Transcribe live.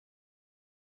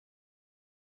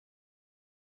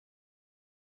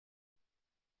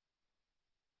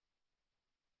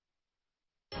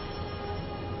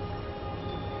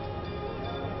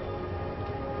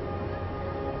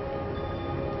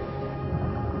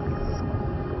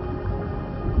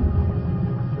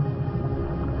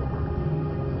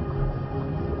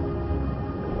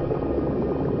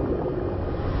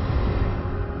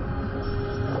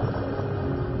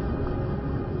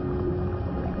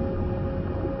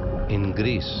In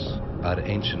Greece, our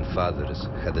ancient fathers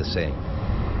had a saying,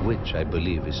 which I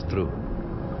believe is true.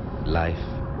 Life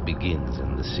begins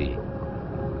in the sea.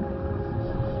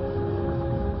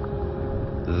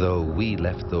 Though we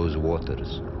left those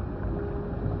waters,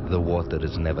 the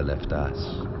waters never left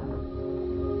us.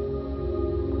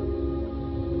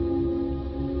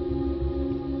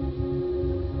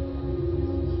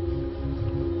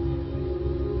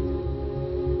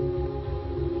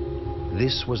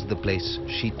 This was the place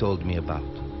she told me about.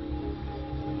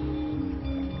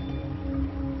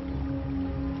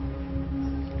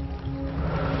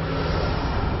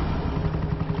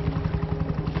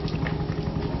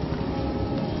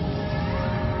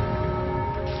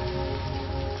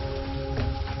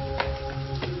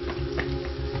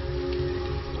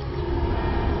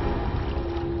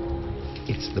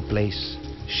 It's the place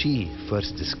she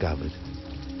first discovered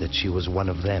that she was one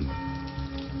of them.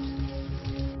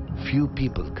 Few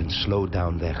people can slow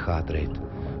down their heart rate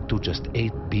to just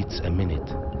 8 beats a minute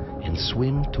and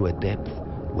swim to a depth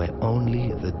where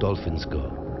only the dolphins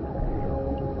go.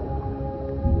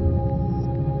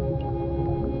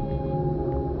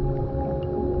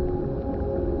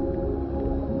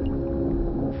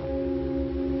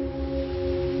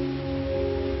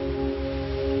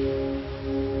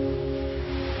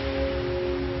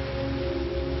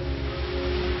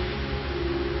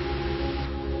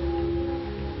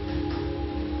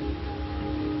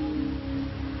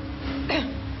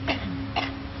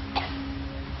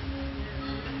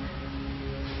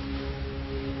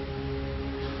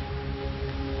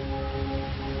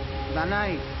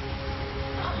 Danai.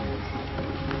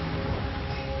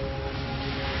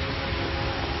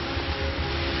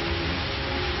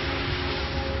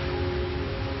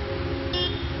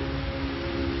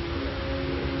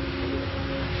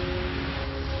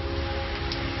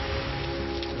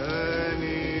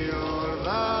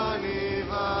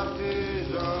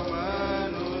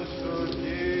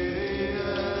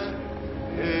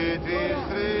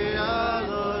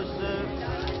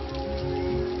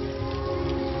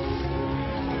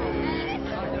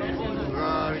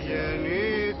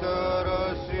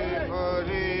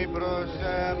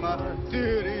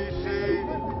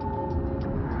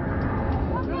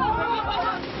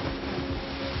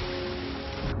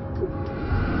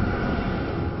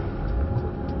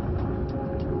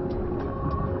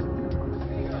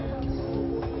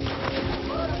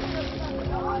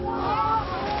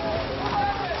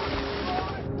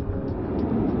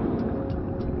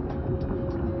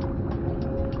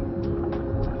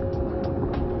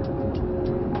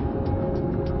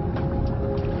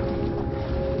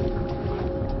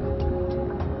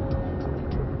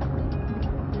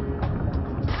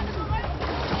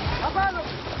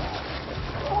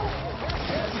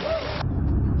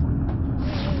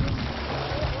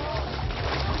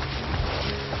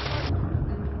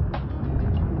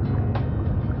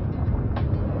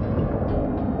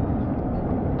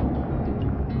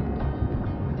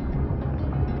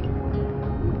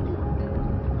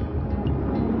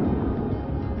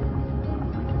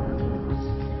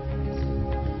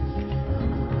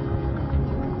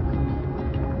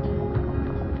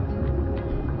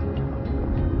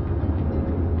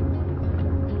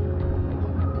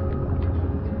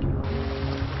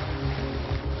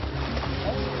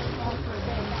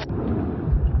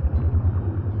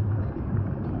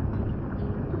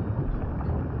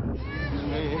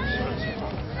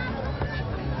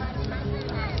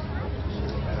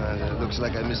 Looks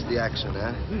like I missed the action,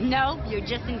 huh? No, you're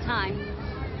just in time.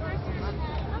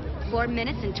 4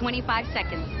 minutes and 25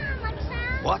 seconds.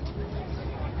 What?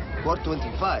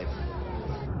 4:25?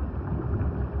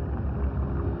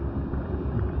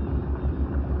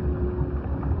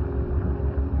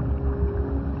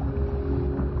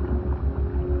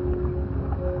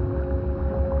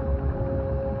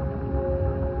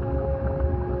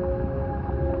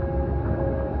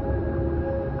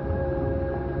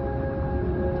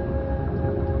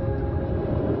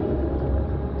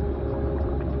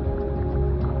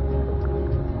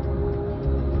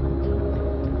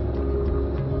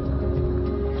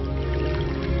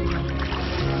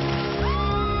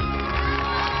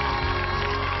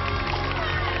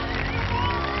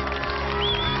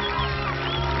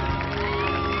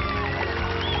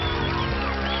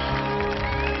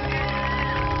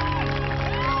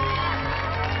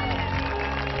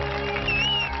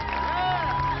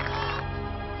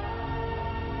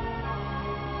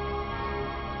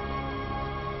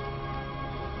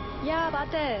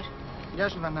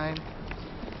 Yes, Danai.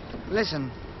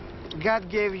 Listen, God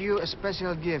gave you a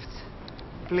special gift.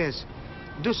 Please,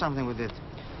 do something with it.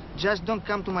 Just don't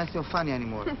come to my Theophany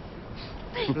anymore.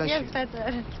 Bless Yes, you.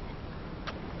 Peter.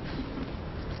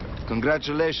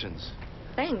 Congratulations.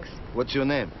 Thanks. What's your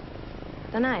name?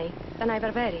 Danai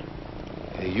Barberi.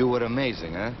 You were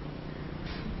amazing, huh?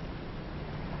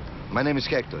 My name is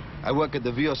Hector. I work at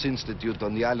the Vios Institute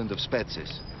on the island of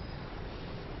Spetses.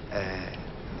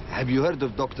 Have you heard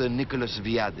of Dr. Nicholas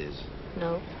Viades?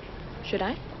 No. Should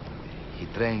I? He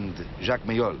trained Jacques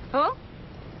Mayol. Oh?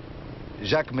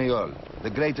 Jacques Mayol, the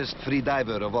greatest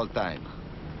freediver of all time.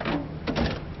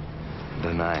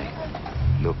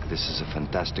 Danai, look, this is a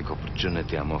fantastic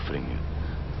opportunity I'm offering you.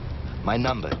 My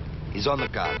number is on the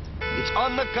card. It's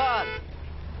on the card.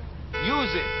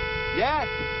 Use it, yeah?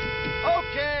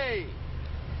 Okay.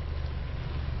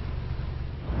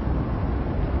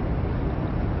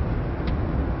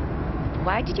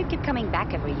 Why did you keep coming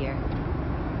back every year?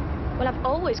 Well, I've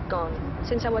always gone,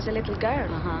 since I was a little girl.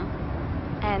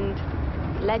 And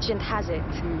legend has it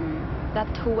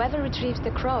that whoever retrieves the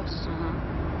cross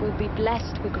will be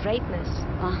blessed with greatness.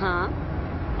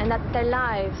 And that their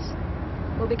lives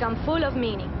will become full of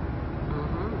meaning.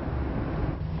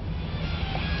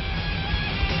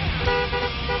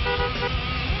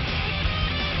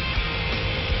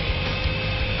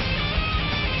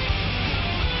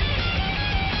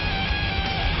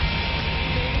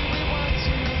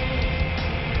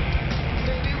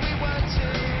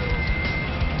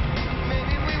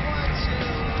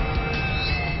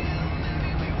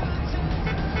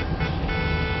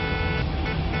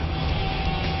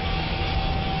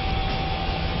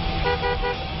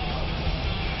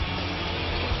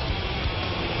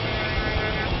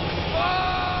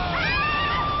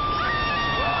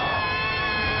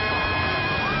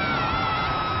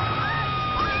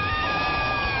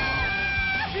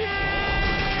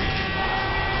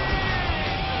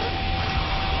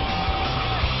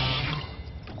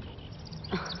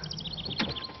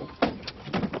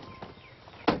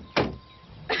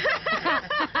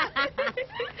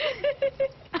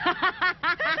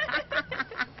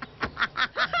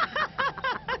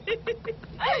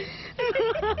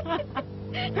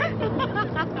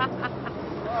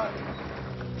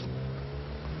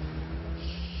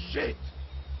 Shit.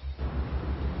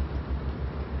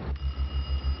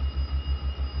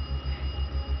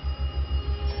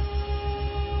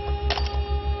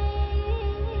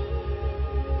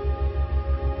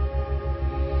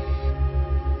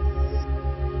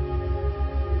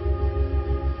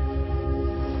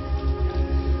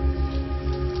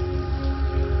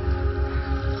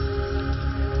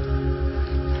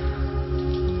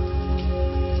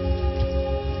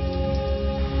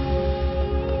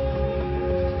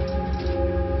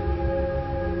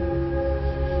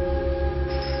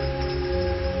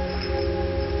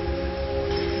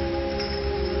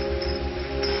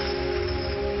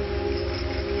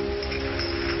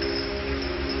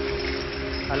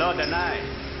 Hello, Danai.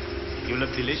 You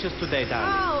look delicious today,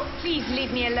 darling. Oh, please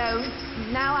leave me alone.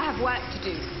 Now I have work to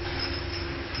do.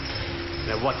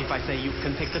 Now, what if I say you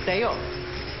can take the day off?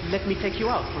 Let me take you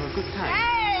out for a good time.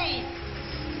 Hey!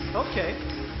 Okay.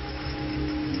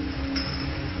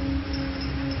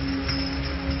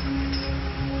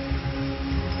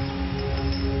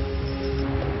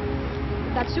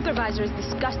 That supervisor is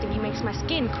disgusting. He makes my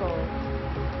skin crawl.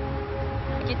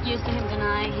 Get used to him,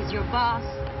 Danai. He's your boss.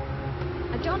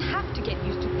 I don't have to get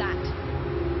used to that.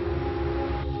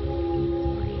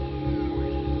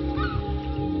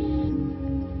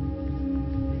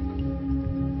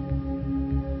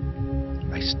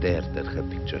 I stared at her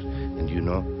picture, and you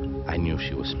know, I knew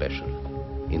she was special.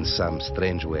 In some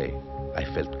strange way, I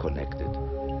felt connected.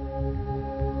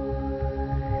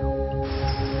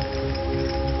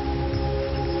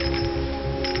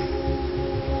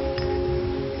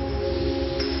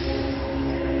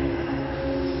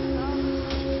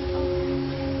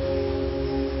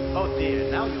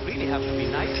 Now you really have to be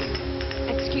nice to me.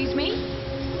 Excuse me?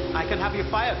 I can have you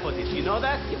fired for this, you know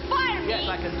that? You fire me? Yes,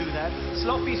 I can do that.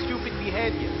 Sloppy, stupid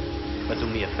behavior. But do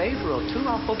me a favor or two,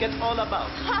 I'll forget all about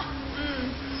it. Ha!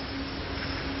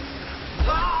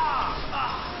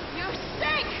 You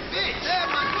stink!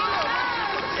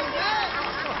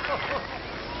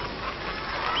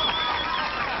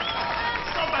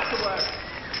 Go back to work.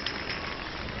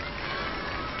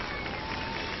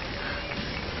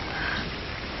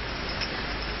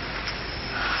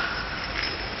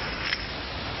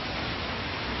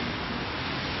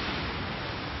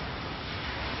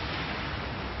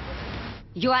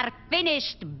 You are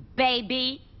finished,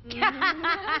 baby.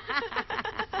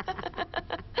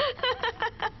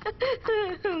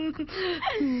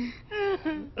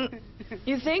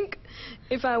 You think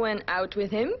if I went out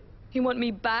with him, he'd want me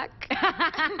back?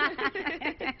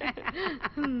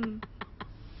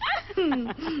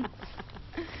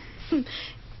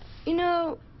 You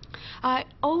know, I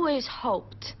always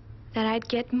hoped that I'd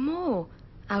get more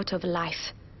out of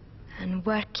life than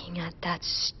working at that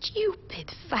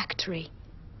stupid factory.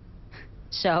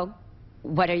 So,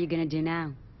 what are you gonna do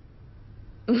now?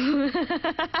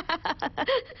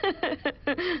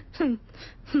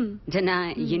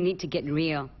 Dana, you need to get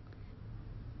real.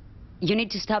 You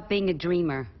need to stop being a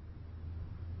dreamer.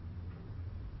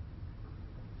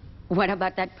 What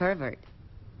about that pervert?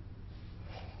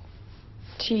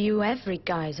 To you, every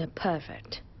guy's a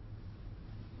pervert.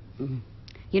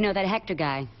 You know that Hector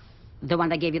guy? The one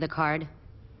that gave you the card?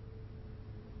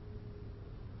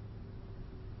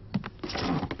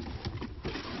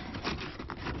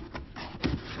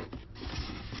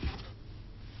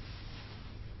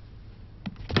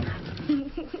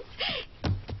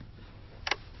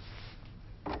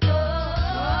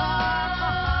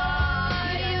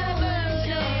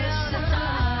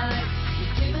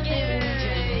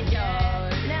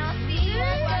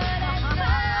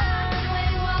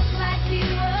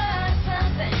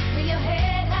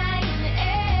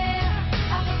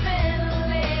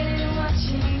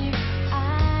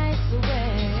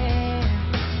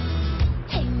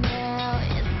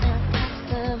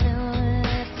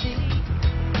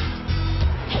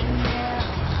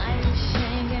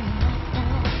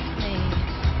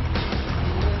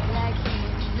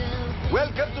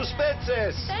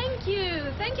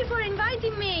 Thank you for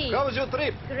inviting me. How was your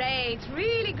trip? Great,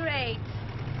 really great.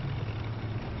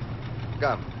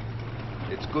 Come.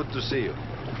 It's good to see you.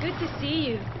 Good to see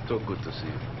you. So good to see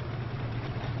you.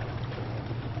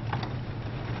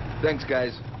 Thanks,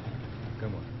 guys.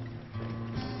 Come on.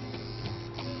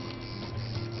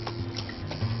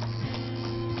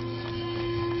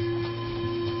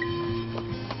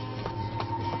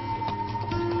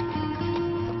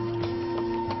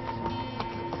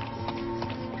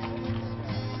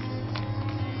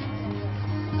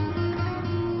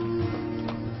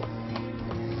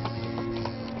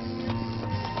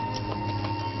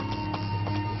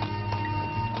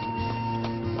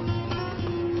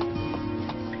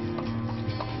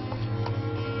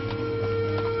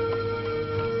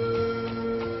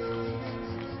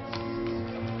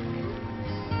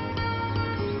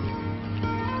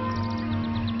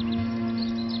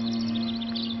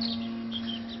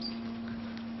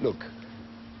 Look,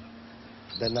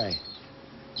 Danai,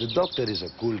 the doctor is a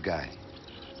cool guy.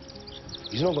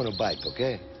 He's not gonna bite,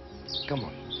 okay? Come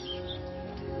on.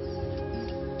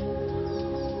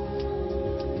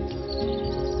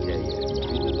 Yeah.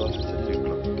 Feed the dolphins at 3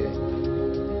 o'clock, okay?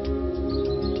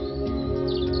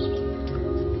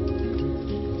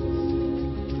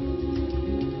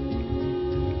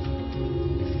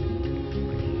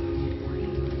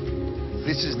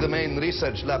 This is the main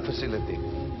research lab facility.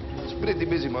 It's pretty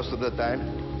busy most of the time.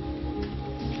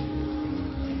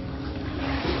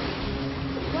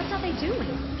 What are they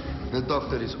doing? The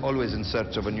doctor is always in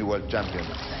search of a new world champion.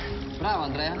 Bravo,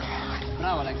 Andrea.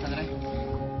 Bravo, Alexandre.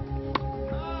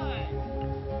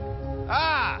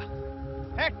 Ah!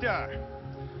 Hector!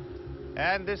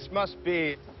 And this must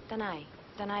be... Danai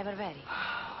Varveri.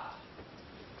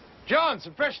 John,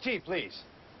 some fresh tea, please.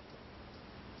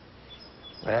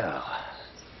 Well,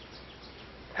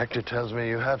 Hector tells me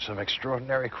you have some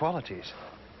extraordinary qualities.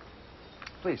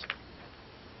 Please.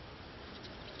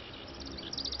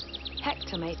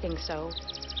 Hector may think so,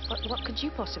 but what could you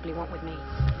possibly want with me?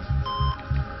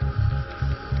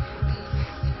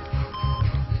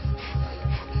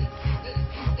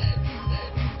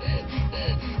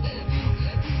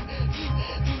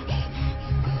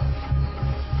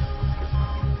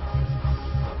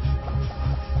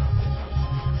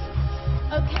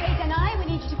 Okay, Danai, we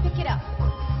need you to pick it up.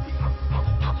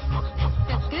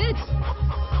 That's good.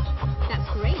 That's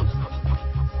great.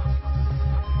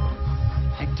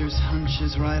 Hector's hunch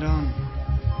is right on.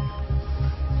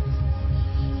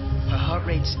 Her heart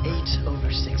rate's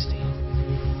 8/60.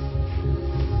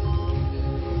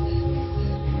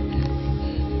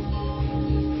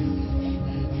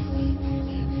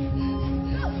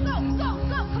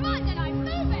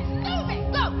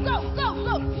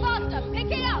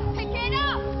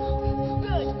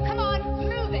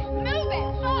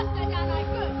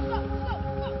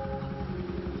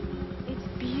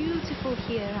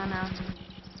 Here, Anna.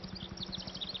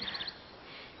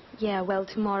 Yeah, well,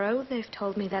 tomorrow they've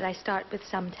told me that I start with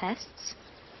some tests.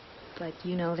 But,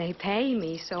 you know, they pay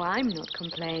me, so I'm not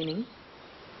complaining.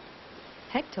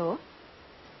 Hector?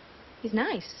 He's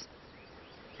nice.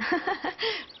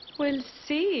 We'll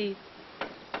see.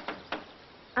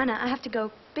 Anna, I have to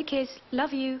go. Big kiss.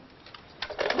 Love you.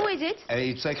 Who is it?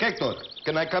 It's Hector.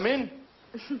 Can I come in?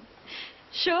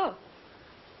 Sure.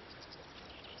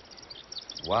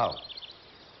 Wow.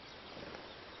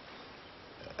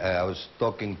 I was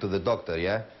talking to the doctor,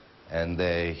 yeah? And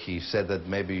he said that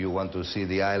maybe you want to see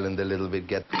the island a little bit,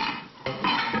 get...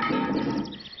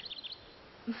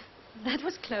 That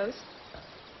was close.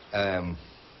 What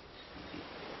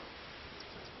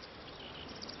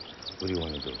do you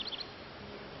want to do?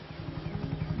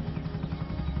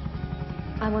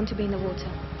 I want to be in the water.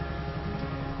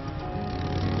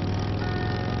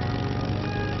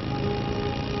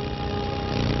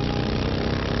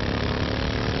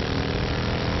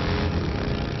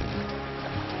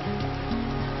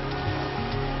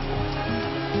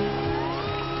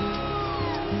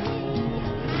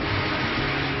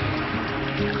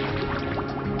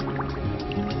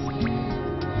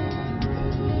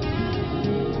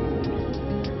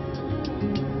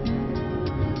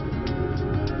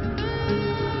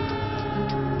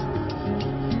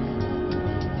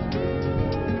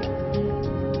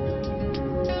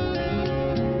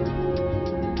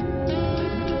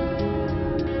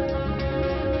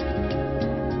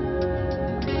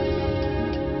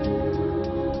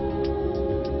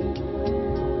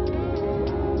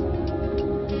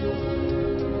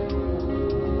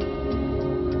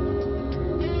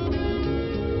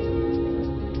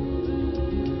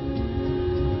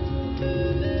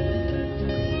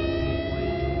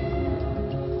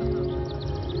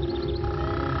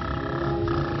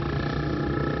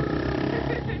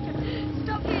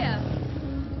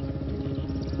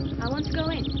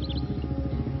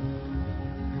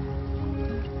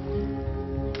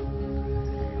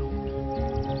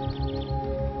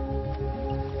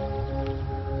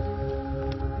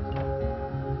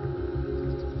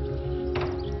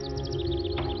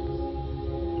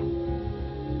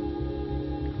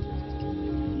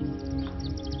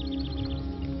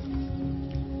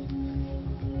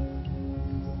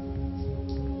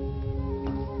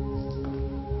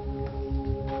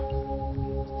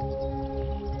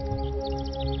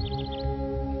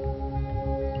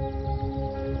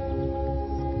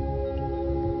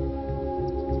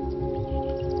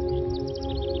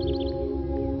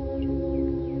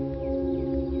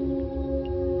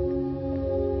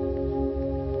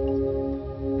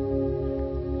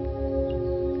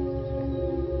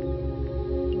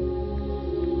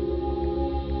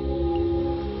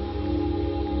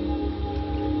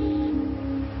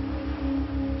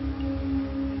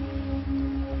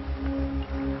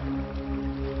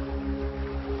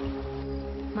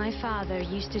 My father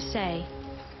used to say,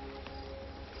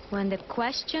 when the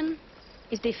question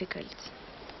is difficult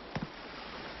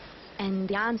and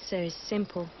the answer is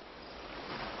simple,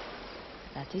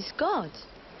 that is God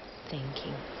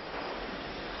thinking.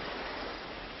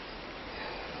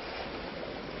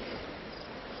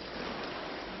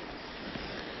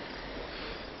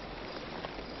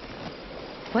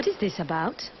 What is this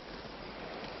about?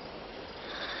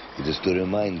 It is to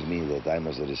remind me that I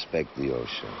must respect the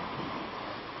ocean.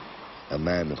 A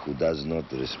man who does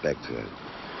not respect her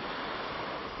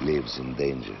lives in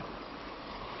danger.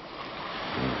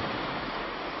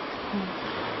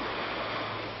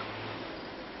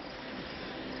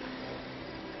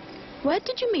 Where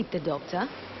did you meet the doctor?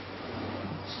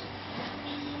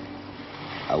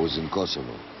 I was in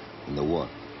Kosovo, in the war.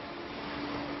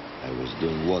 I was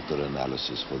doing water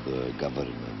analysis for the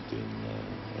government in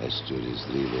estuaries,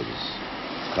 rivers,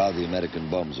 how the American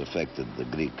bombs affected the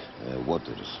Greek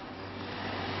waters.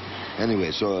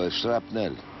 Anyway, so a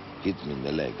shrapnel hit me in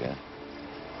the leg, eh?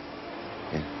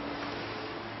 Yeah.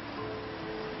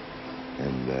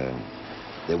 And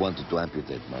they wanted to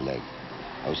amputate my leg.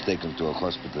 I was taken to a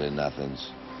hospital in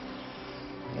Athens.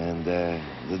 And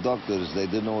the doctors, they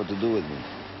didn't know what to do with me.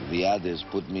 The others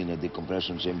put me in a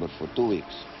decompression chamber for 2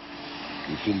 weeks.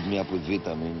 He filled me up with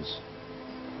vitamins.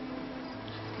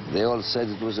 They all said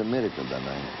it was a miracle,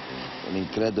 Danai. An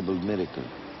incredible miracle.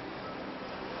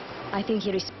 I think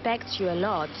he respects you a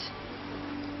lot.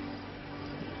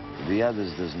 The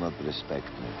others does not respect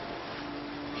me.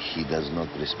 He does not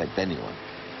respect anyone.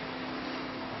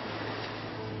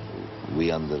 We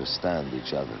understand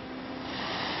each other.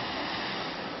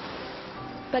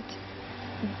 But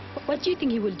what do you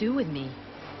think he will do with me?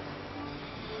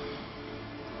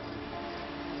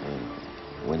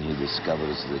 When he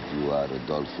discovers that you are a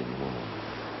dolphin woman,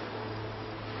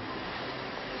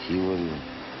 he will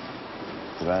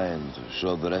try and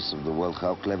show the rest of the world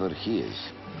how clever he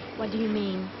is. What do you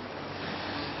mean?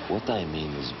 What I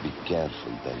mean is be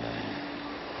careful, Danai.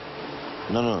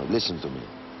 No, listen to me.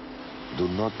 Do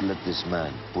not let this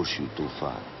man push you too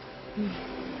far.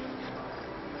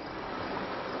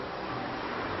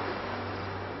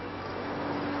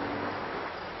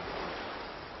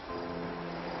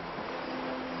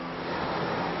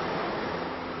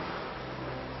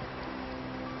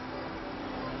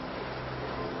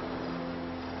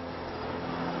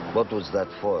 What was that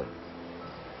for?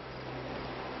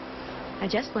 I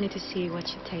just wanted to see what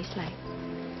you taste like.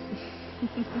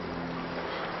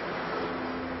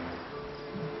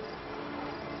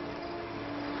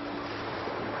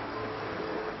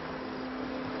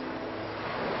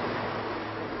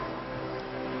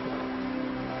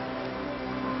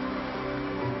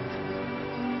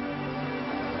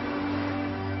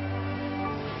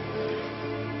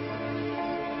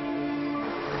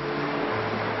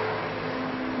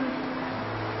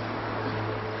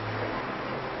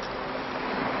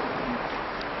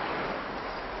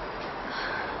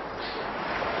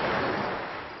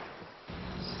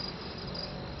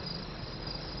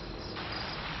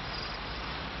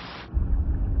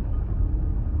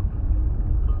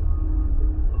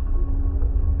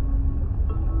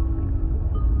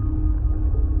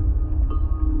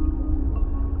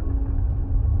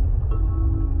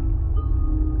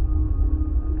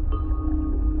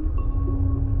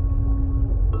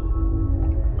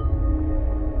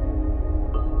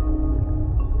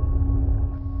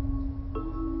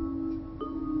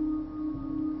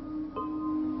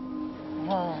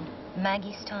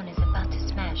 Maggie Stone is about to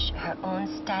smash her own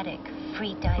static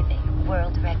freediving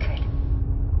world record.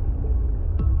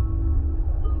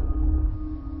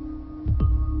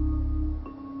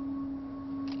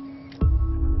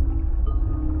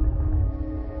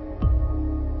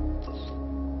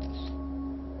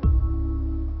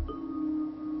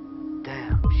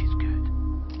 Damn, she's good.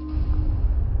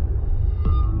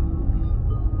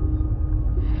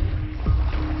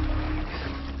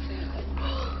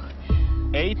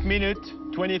 8 minutes,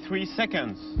 23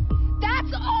 seconds.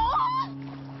 That's all?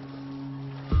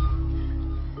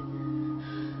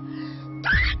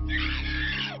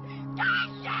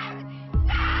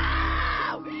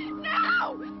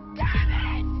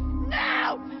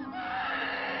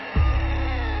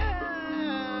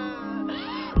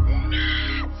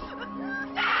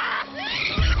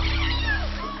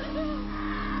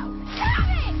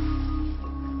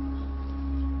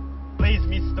 Please,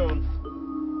 Miss Stone.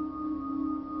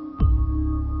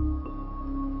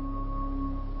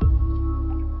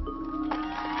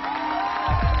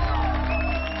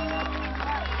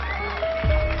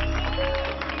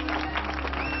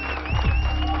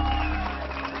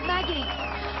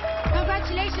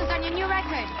 Congratulations on your new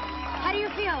record. How do you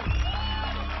feel?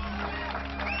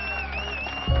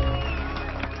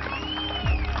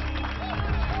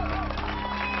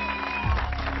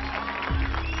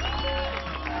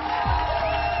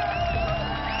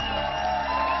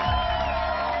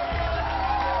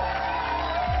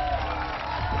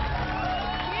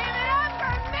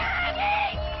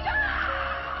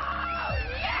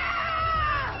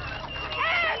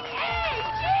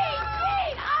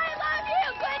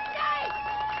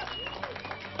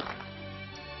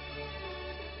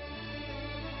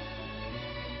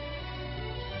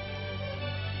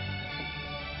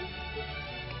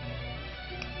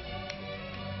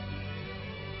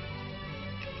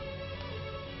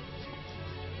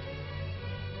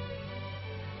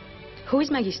 Who is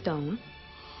Maggie Stone?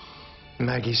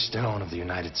 Maggie Stone of the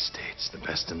United States, the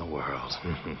best in the world.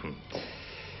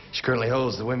 She currently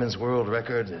holds the women's world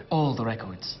record. All the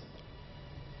records.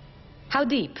 How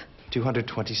deep?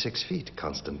 226 feet,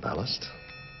 constant ballast.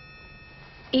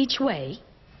 Each way?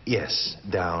 Yes,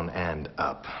 down and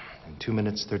up. In 2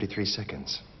 minutes, 33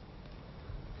 seconds.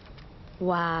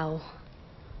 Wow.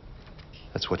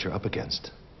 That's what you're up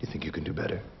against. You think you can do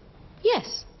better?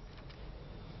 Yes.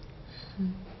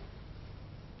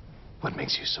 What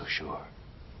makes you so sure?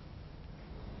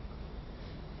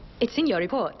 It's in your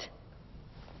report.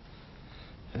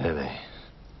 Really?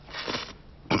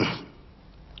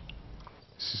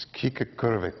 This is Kika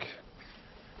Kurvik,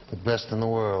 the best in the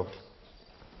world.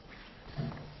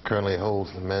 Currently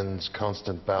holds the men's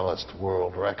constant ballast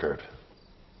world record.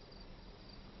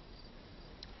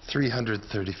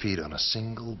 330 feet on a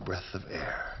single breath of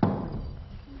air.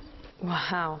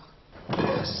 Wow.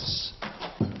 Yes.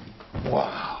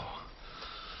 Wow.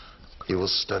 You will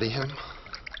study him.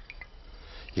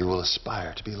 You will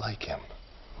aspire to be like him.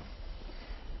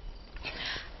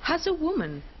 Has a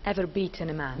woman ever beaten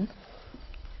a man?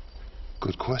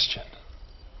 Good question.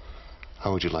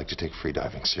 How would you like to take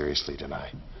freediving seriously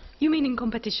tonight? You mean in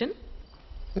competition?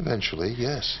 Eventually,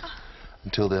 yes.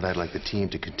 Until then, I'd like the team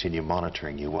to continue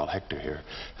monitoring you while Hector here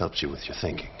helps you with your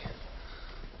thinking.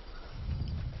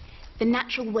 The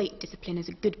natural weight discipline is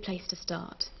a good place to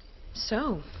start.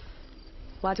 So,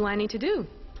 what do I need to do?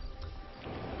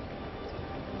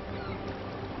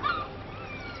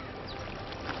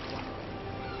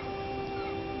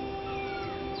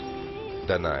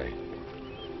 Danai,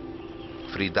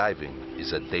 freediving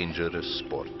is a dangerous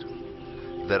sport.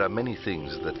 There are many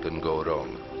things that can go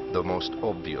wrong. The most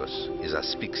obvious is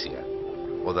asphyxia,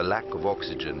 or the lack of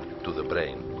oxygen to the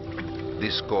brain.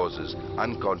 This causes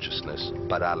unconsciousness,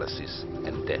 paralysis,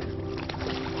 and death.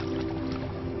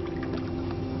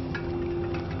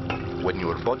 When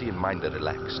your body and mind are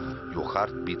relaxed, your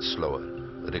heart beats slower,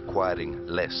 requiring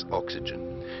less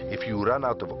oxygen. If you run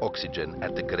out of oxygen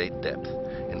at a great depth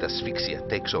and asphyxia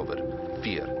takes over,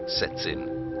 fear sets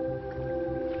in.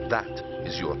 That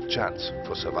is your chance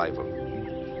for survival.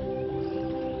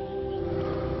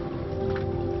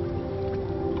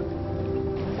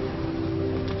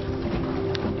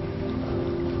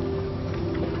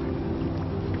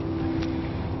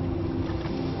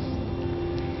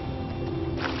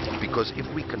 Because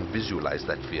if we can visualize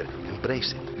that fear,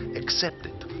 embrace it, accept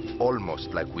it,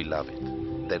 almost like we love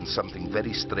it, then something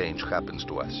very strange happens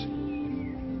to us.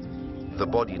 The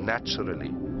body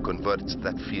naturally converts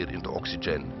that fear into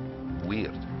oxygen.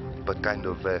 Weird, but kind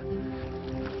of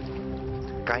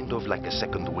like a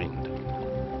second wind.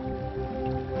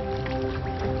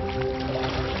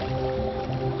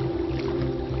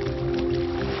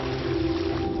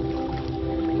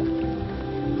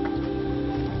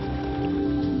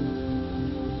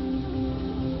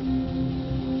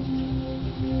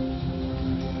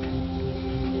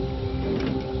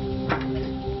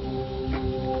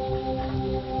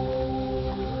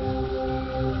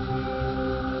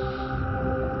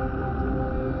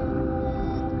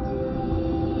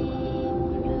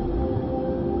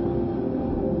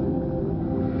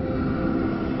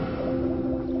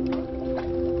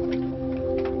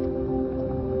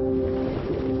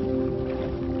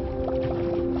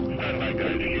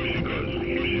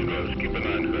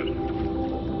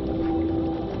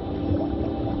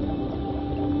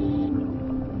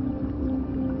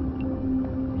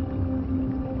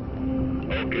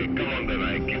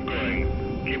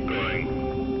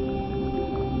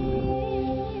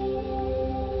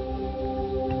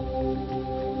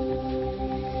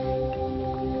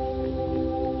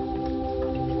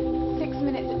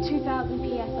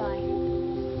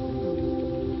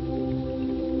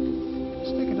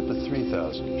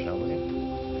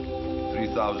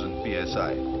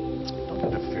 PSI. Don't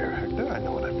interfere, Hector. I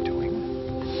know what I'm doing.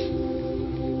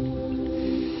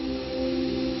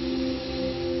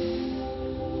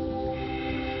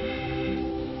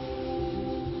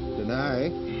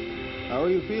 Denai, how are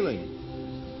you feeling?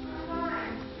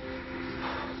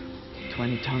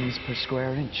 20 tons per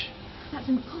square inch. That's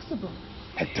impossible.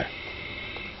 Hector.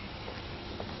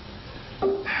 Now,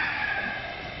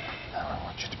 I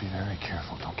want you to be very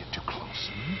careful. Don't get too close.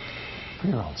 For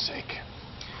your own sake.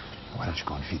 Why don't you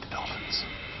go and feed the dolphins?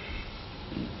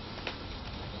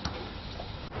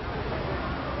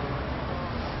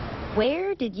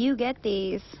 Where did you get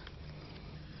these?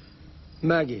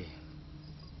 Maggie,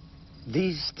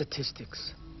 these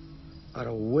statistics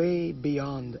are way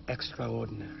beyond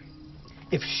extraordinary.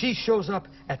 If she shows up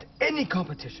at any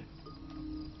competition,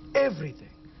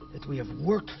 everything that we have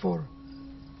worked for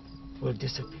will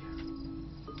disappear.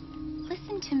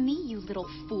 Listen to me, you little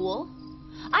fool.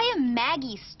 I am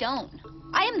Maggie Stone.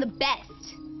 I am the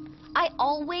best. I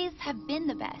always have been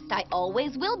the best. I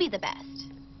always will be the best.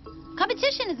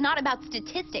 Competition is not about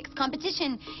statistics.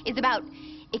 Competition is about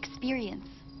experience.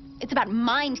 It's about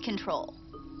mind control.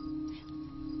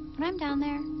 When I'm down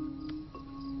there,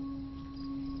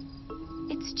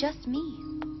 it's just me.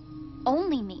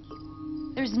 Only me.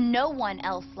 There's no one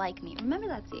else like me. Remember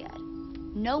that, Ziad.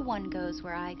 No one goes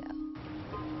where I go.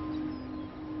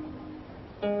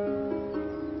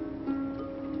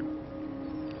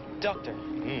 Doctor,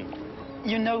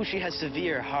 you know she has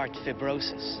severe heart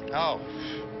fibrosis. Oh,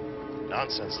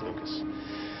 nonsense, Lucas.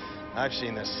 I've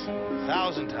seen this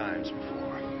 1,000 times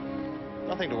before.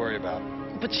 Nothing to worry about.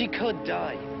 But she could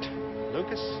die.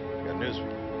 Lucas, I got news for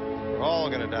you. We're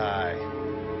all gonna die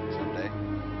someday.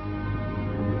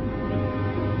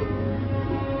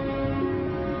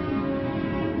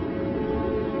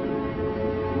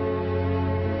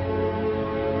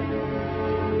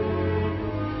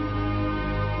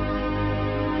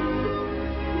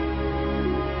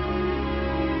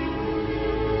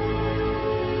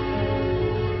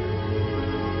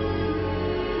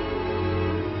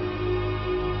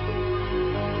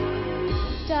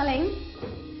 Darling,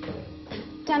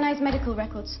 Danai's medical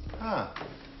records. Ah.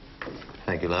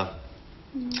 Thank you, love.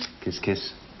 Kiss,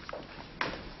 kiss.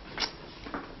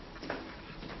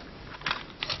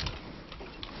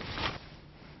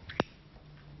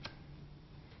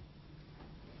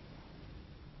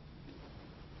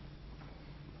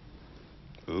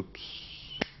 Oops.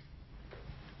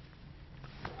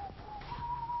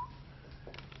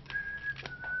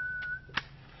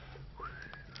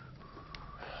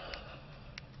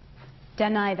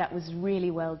 Danai, that was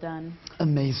really well done.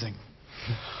 Amazing.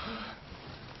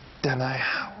 Danai,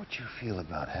 how would you feel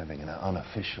about having an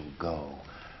unofficial go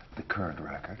at the current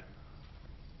record?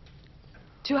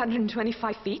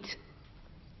 225 feet?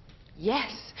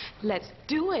 Yes, let's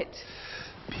do it.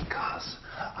 Because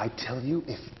I tell you,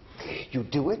 if you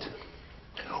do it,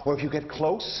 or if you get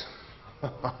close,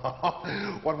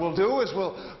 what we'll do is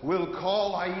we'll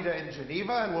call Aida in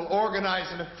Geneva and we'll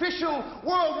organize an official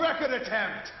world record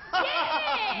attempt.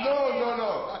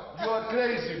 No. You are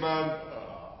crazy, man.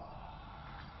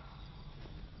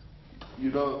 You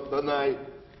know, Danai,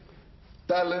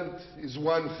 talent is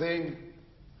one thing.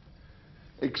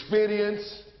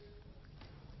 Experience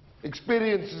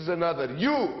is another.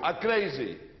 You are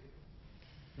crazy.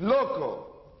 Loco.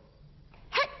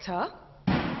 Hector?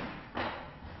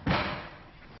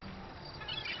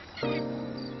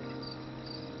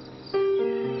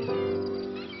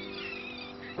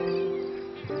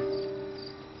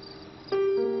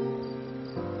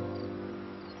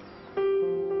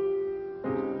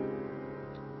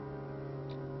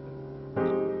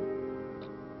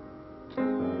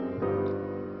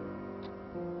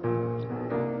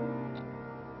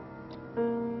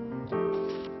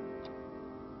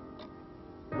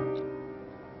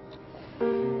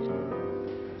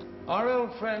 Our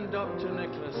old friend Dr.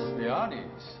 Nicholas Viades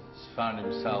has found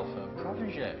himself a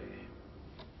protege.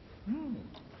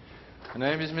 Her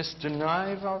name is Miss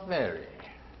Danai Valveri,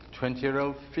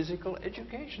 20-year-old physical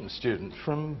education student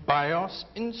from BIOS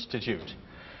Institute.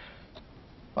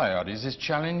 Viades is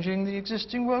challenging the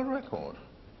existing world record.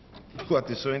 What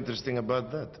is so interesting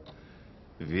about that?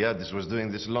 Viades was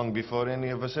doing this long before any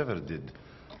of us ever did.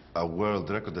 A world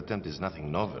record attempt is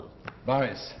nothing novel.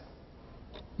 Boris,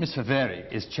 Miss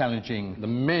Valveri is challenging the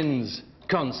men's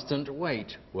constant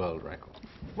weight world record.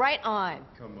 Right on.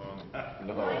 Come on.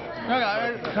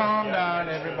 Okay, calm down,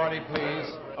 everybody,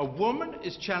 please. A woman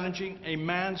is challenging a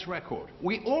man's record.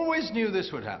 We always knew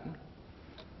this would happen.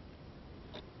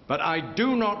 But I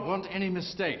do not want any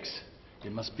mistakes.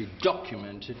 It must be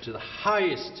documented to the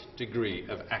highest degree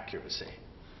of accuracy.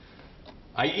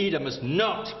 Aida must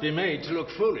not be made to look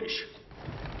foolish.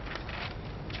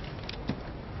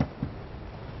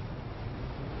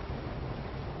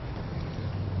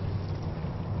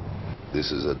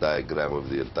 This is a diagram of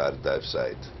the entire dive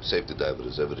site. Safety diver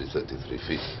is every 33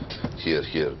 feet.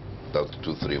 Here, down to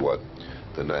 231.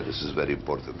 Tonight, this is very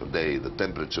important. Today, the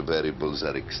temperature variables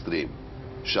are extreme.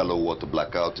 Shallow water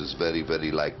blackout is very,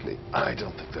 very likely. I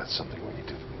don't think that's something we need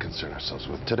to concern ourselves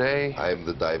with today. I am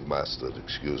the dive master,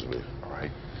 excuse me. All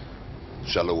right.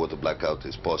 Shallow water blackout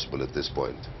is possible at this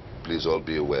point. Please all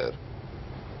be aware.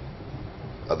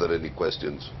 Are there any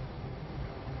questions?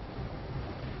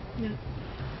 No.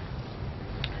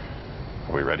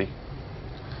 Are we ready?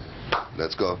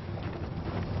 Let's go.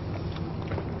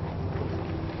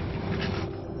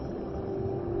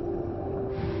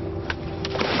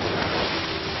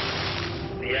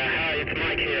 Yeah, hi, it's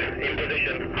Mike here. In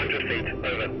position, 100 feet,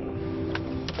 over.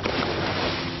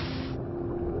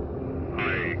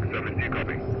 Hi, 70,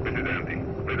 copy. This is Andy.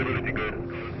 Visibility good.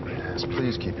 Yes,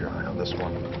 please keep your eye on this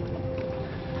one.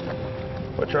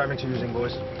 What driving you using,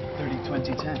 boys? 30,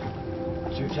 20, 10.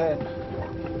 210.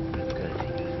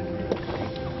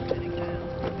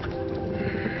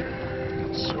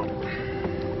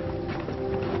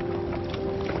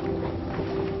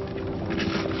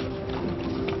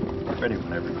 Ready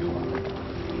whenever you are.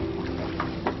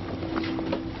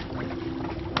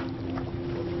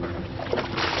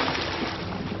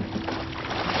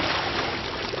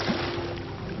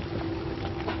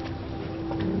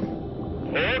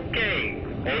 Okay,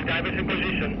 all divers in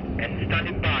position and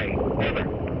standing by. Over.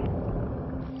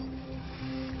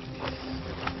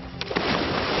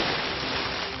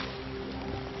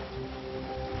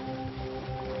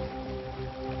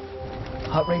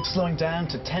 Heart rate slowing down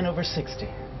to 10 over 60.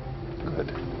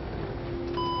 Good.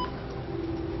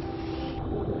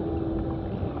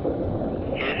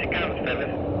 Here she comes,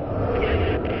 fellas.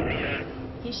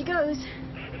 Yes, Here she goes.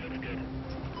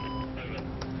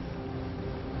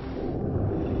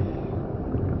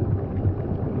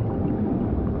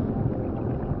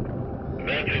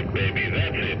 That's it, baby,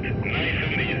 that's it. Nice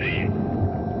and easy.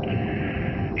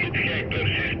 It's Hector.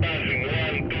 She's passing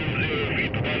 120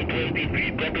 feet, 120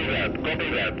 feet. Copy that, copy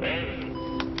that. Oh.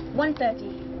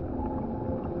 130.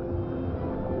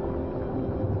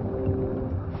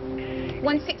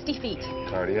 160 feet.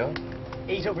 Cardio?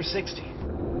 8 over 60. Okay,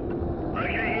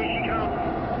 here she comes.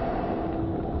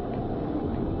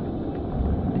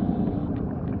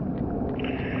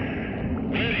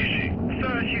 Where is she?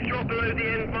 Sir, she's dropped below the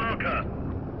end marker.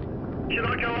 Should I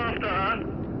go after her?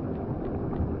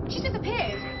 She's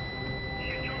disappeared.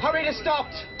 Harriet has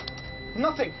stopped.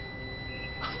 Nothing.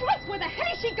 Christ, where the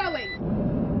hell is she going?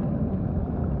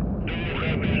 Do you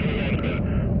have visual on her?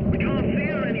 We can't see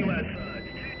her anywhere, sir.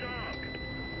 It's too dark.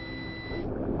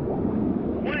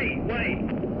 Wait.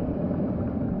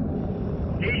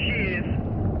 Here she is.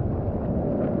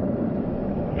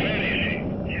 Where is she?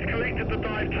 She's collected the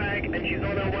dive tag and she's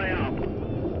on her way up.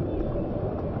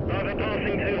 Over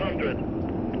passing 200.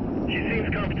 She seems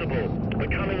comfortable. We're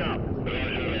coming up.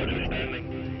 Roger, standing.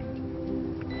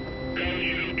 How is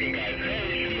she looking, guys? How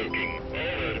is she looking?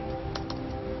 Over.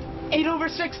 8 over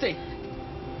 60. Thank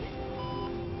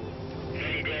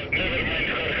God. Never mind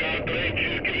her heart rate.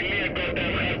 She's giving me a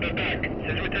goddamn heart attack.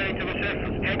 She's returning to the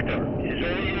surface. Hector, she's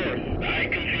all yours. I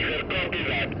can see her. Copy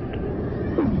that.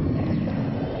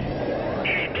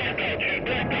 She's blacked out. She's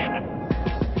blacked out.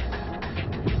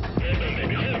 Hold on,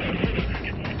 baby.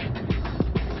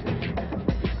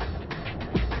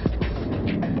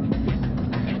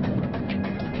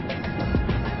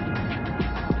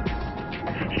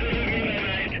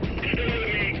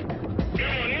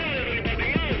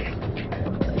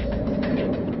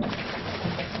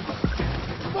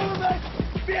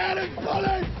 Hold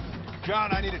on. John,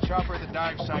 I need a chopper at the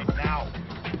dive site now.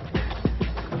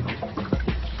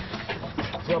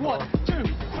 1, 2,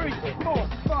 3, 4,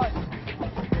 5.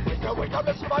 Wake up,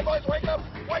 listen to my voice, wake up!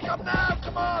 Wake up now,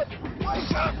 come on!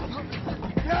 Wake up!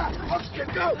 Yeah, oxygen,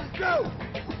 go!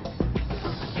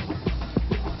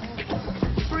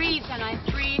 Breathe, and I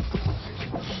breathe.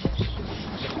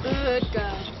 Good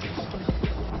girl.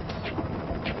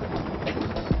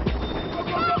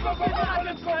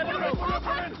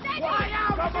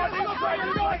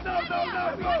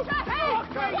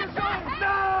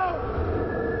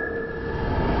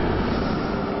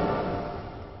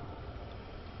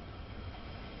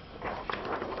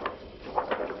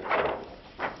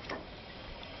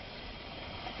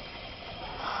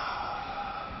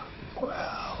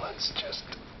 Well, let's just...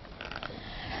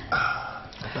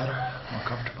 better, more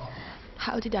comfortable.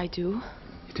 How did I do?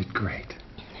 You did great.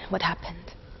 What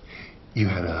happened? You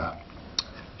had a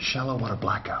shallow water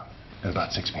blackout at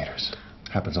about 6 meters.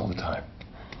 Happens all the time.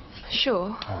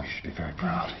 Sure. Oh, you should be very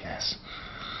proud, yes.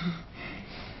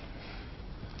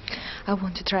 I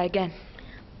want to try again.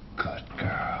 Good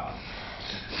girl.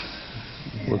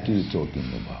 What are you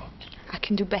talking about? I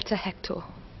can do better, Hector.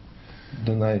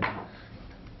 Then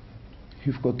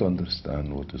you've got to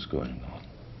understand what is going on.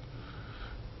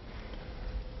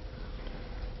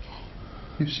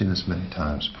 You've seen this many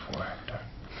times before, Hector.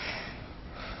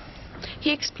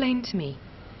 He explained to me.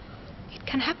 It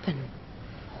can happen.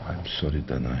 Oh, I'm sorry,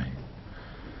 Danai.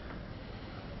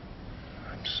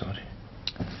 I'm sorry.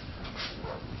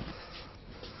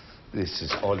 This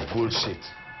is all bullshit.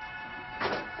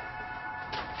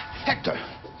 Hector!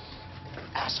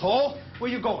 Asshole!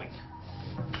 Where you going?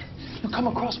 You come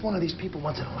across one of these people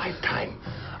once in a lifetime.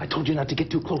 I told you not to get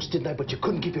too close, didn't I? But you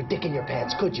couldn't keep your dick in your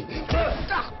pants, could you?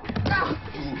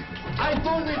 I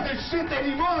don't need this shit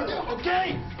anymore,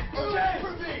 okay?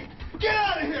 Okay? Get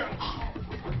out of here!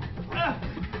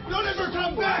 Don't ever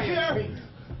come back here!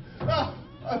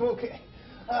 I'm okay.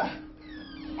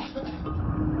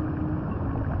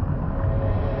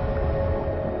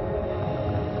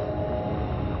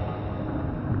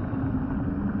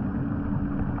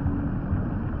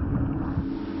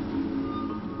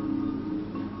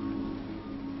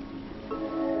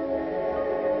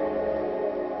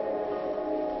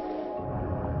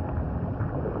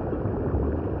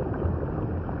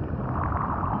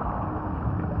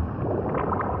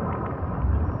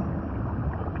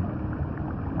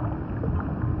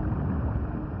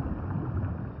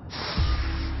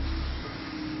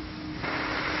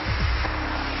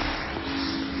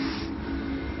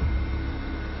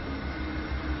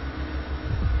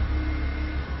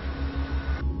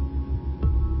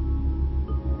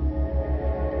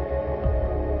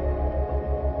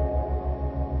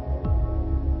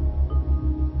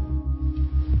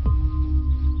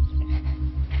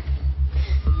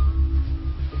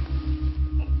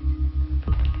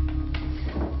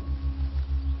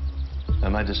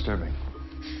 Am I disturbing?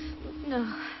 No.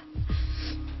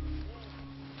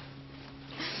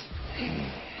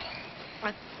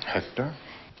 Hector?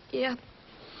 Yeah.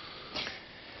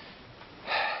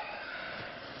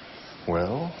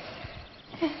 Well?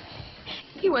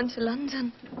 He went to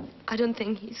London. I don't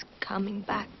think he's coming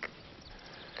back.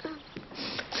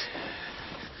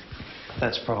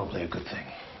 That's probably a good thing.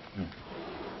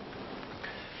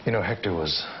 You know, Hector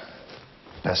was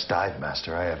best dive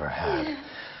master I ever had. Yeah.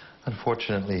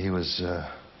 Unfortunately, he was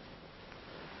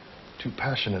too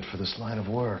passionate for this line of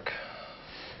work.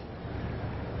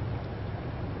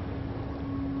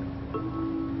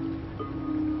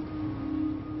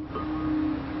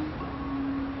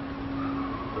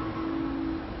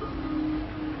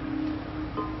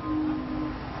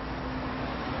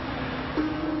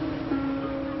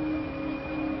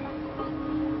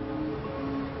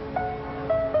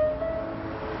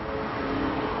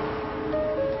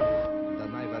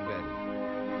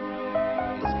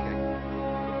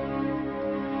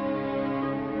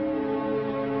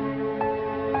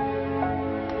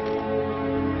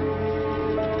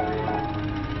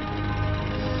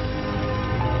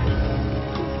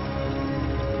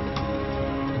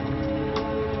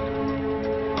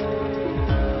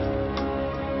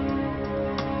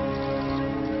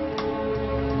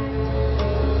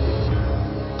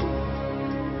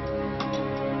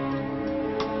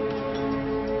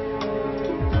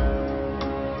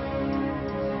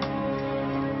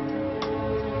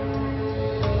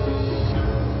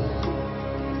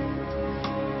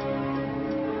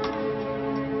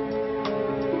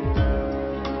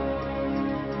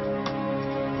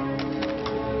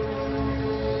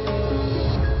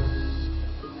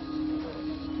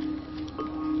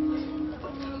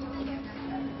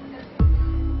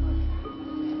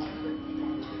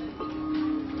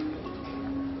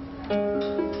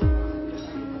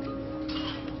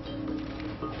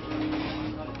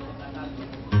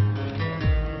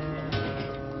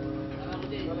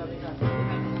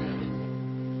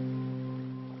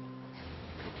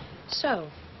 So,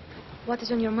 what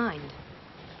is on your mind?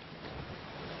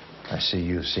 I see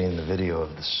you've seen the video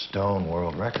of the stone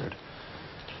world record.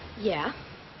 Yeah,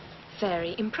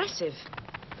 very impressive.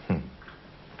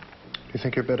 You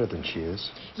think you're better than she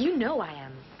is? You know I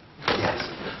am. Yes,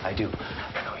 I do.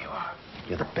 I know you are.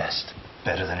 You're the best.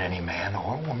 Better than any man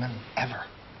or woman ever.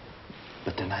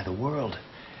 But deny the world.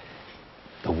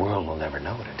 The world will never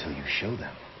know it until you show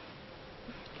them.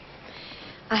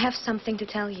 I have something to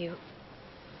tell you.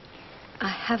 I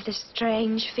have this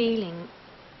strange feeling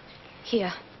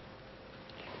here.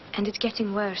 And it's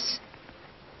getting worse.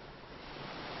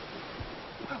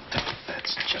 Well,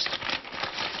 that's just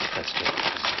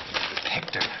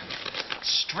Hector.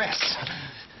 Stress.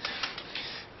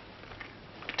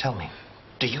 Tell me,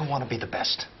 do you want to be the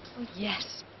best? Oh,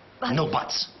 yes, but... No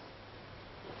buts.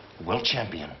 The world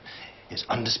champion is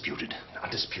undisputed.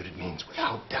 Undisputed means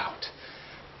without doubt.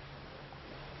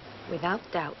 Without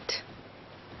doubt.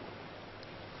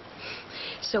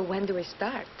 So when do we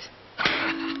start?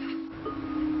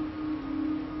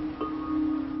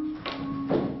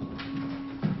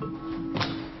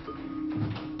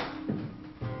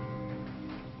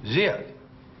 Judd.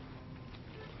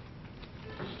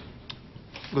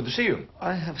 Good to see you.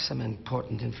 I have some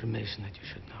important information that you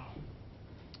should know.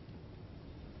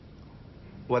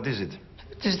 What is it?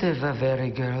 It is the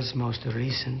Vaveri girl's most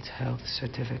recent health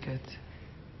certificate.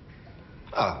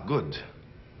 Ah, good.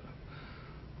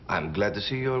 I'm glad to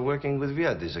see you're working with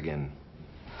Viadis again.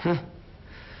 Huh.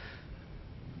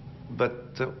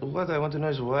 But what I want to know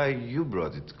is why you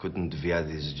brought it. Couldn't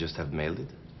Viadis just have mailed it?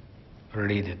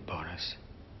 Read it, Boris.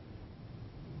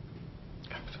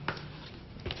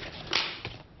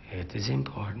 It is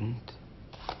important.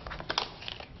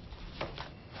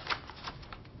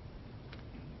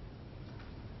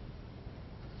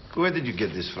 Where did you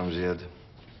get this from, Judd?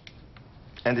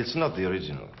 And it's not the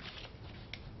original.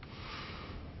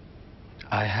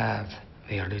 I have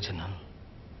the original.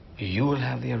 You will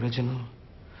have the original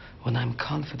when I'm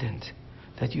confident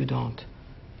that you don't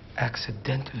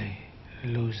accidentally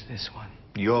lose this one.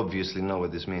 You obviously know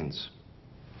what this means.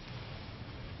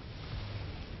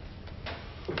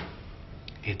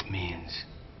 It means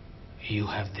you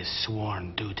have this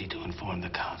sworn duty to inform the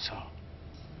council.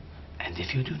 And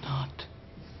if you do not,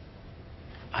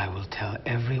 I will tell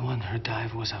everyone her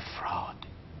dive was a fraud.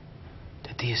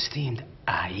 That the esteemed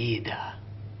Aida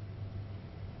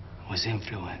was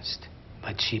influenced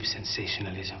by cheap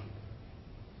sensationalism.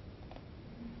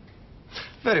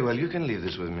 Very well, you can leave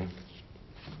this with me.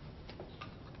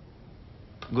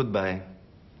 Goodbye.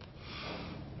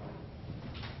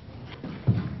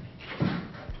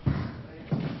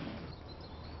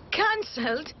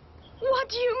 Cancelled? What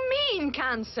do you mean,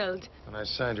 cancelled? When I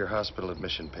signed your hospital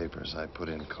admission papers, I put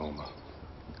in coma.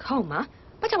 Coma?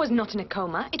 But I was not in a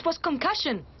coma. It was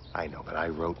concussion. I know, but I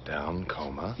wrote down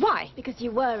coma. Why? Because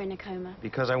you were in a coma.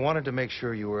 Because I wanted to make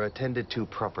sure you were attended to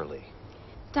properly.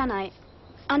 Danai,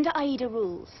 under AIDA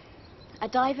rules, a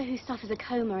diver who suffers a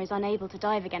coma is unable to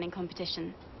dive again in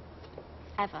competition.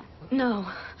 Ever. No.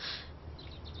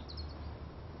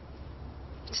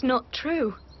 It's not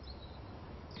true.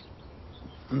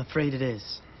 I'm afraid it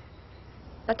is.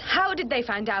 But how did they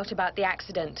find out about the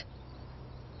accident?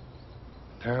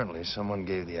 Apparently, someone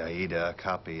gave the AIDA a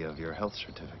copy of your health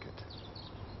certificate.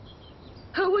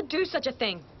 Who would do such a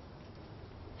thing?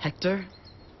 Hector?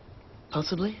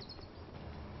 Possibly?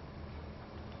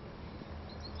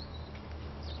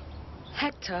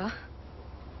 Hector?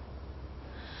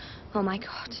 Oh, my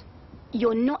God.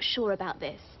 You're not sure about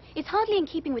this. It's hardly in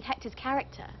keeping with Hector's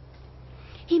character.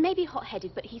 He may be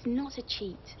hot-headed, but he's not a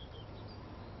cheat.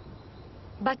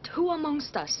 But who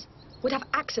amongst us would have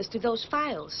access to those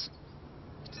files?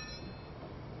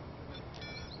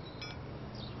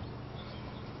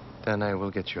 Then I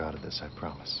will get you out of this, I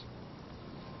promise.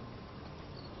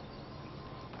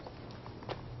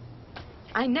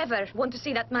 I never want to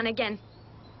see that man again.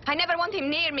 I never want him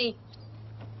near me.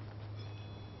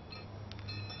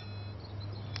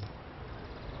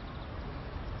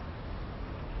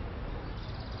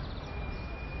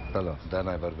 Hello,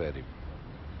 Danai Varveri.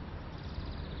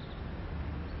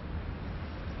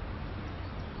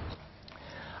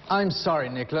 I'm sorry,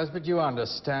 Nicholas, but you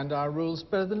understand our rules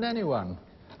better than anyone.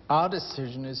 Our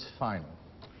decision is final.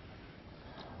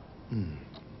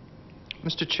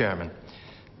 Mr. Chairman,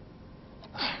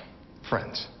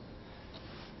 friends,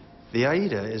 the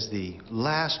AIDA is the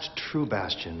last true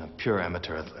bastion of pure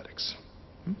amateur athletics.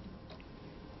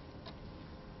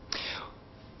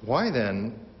 Why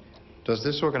then does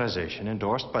this organization,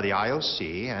 endorsed by the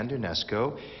IOC and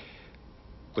UNESCO,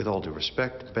 with all due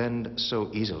respect, bend so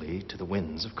easily to the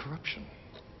winds of corruption?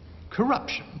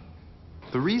 Corruption?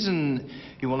 The reason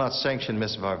you will not sanction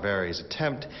Miss Varveri's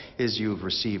attempt is you've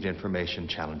received information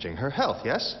challenging her health,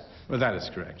 yes? Well, that is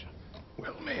correct.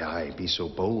 Well, may I be so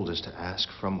bold as to ask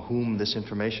from whom this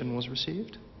information was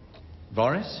received?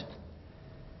 Boris?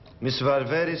 Miss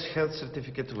Varveri's health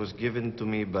certificate was given to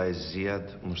me by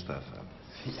Ziad Mustafa.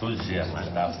 Who's Ziad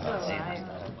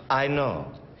Mustafa? I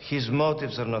know. His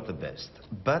motives are not the best,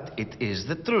 but it is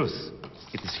the truth.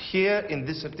 It is here in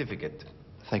this certificate.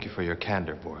 Thank you for your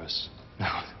candor, Boris.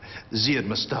 Now, Ziad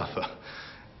Mustafa.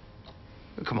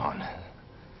 Come on.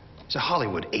 He's a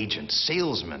Hollywood agent,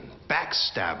 salesman,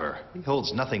 backstabber. He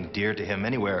holds nothing dear to him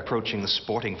anywhere approaching the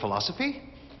sporting philosophy.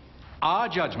 Our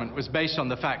judgment was based on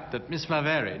the fact that Miss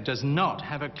Varveri does not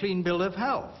have a clean bill of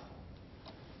health.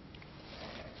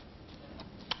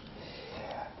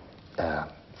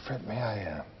 Fred, may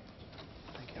I,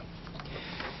 Thank you.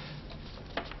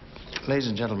 Ladies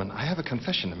and gentlemen, I have a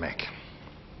confession to make.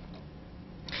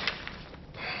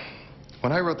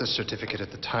 When I wrote this certificate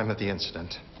at the time of the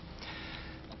incident,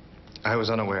 I was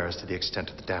unaware as to the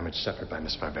extent of the damage suffered by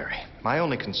Miss Varveri. My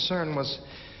only concern was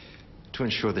to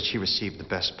ensure that she received the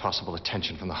best possible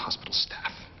attention from the hospital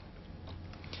staff.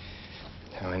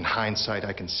 Now, in hindsight,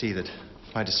 I can see that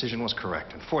my decision was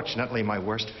correct. Unfortunately, my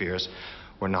worst fears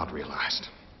were not realized.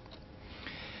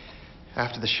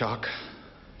 After the shock,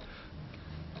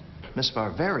 Miss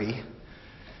Varveri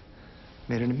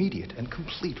made an immediate and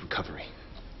complete recovery.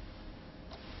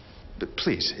 But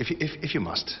please, if you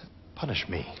must, punish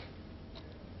me.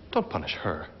 Don't punish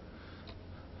her.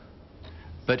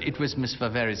 But it was Miss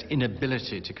Varveri's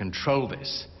inability to control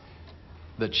this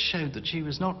that showed that she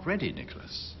was not ready,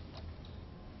 Nicholas.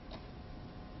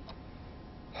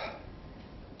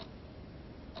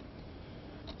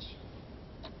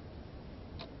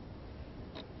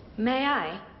 May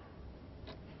I?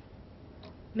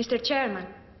 Mr. Chairman,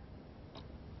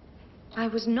 I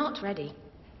was not ready.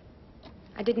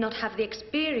 I did not have the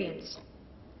experience.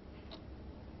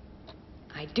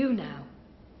 I do now.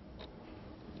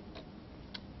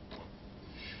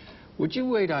 Would you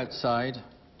wait outside?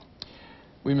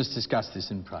 We must discuss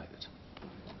this in private.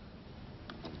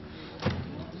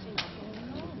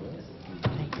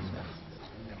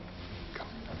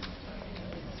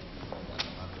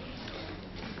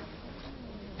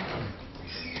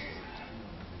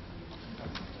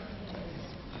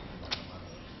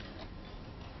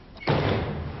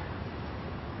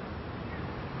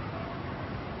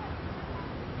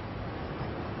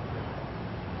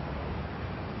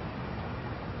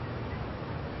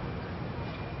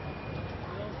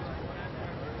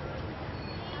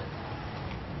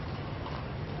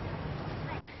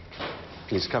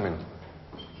 Please come in.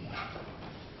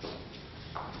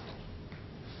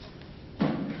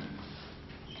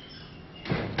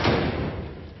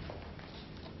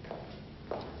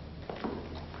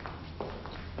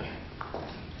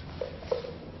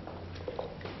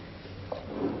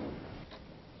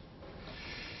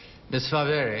 Miss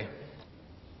Varveri,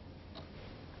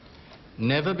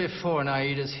 never before in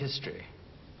Aida's history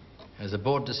has a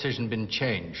board decision been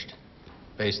changed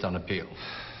based on appeal.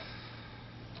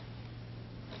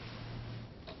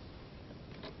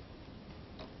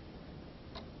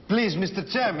 Please, Mr.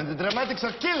 Chairman, the dramatics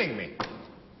are killing me.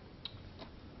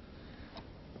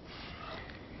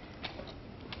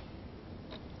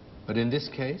 But in this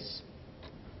case,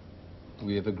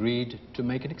 we have agreed to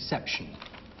make an exception.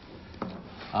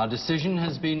 Our decision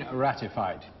has been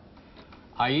ratified.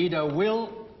 Aida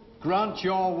will grant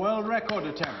your world record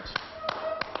attempt.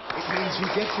 It means you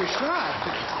get your shot.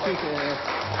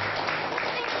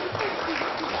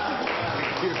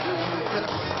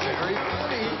 Very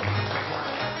funny.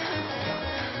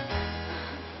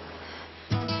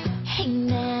 Hey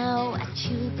now, what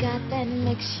you got that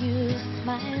makes you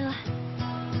smile?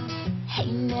 Hey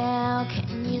now,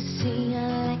 can you see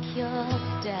I like your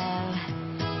style?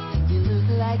 You look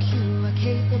like you are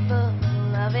capable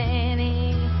of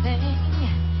anything.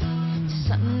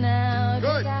 Something now,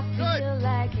 Good, I feel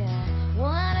like I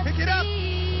wanna Pick it up.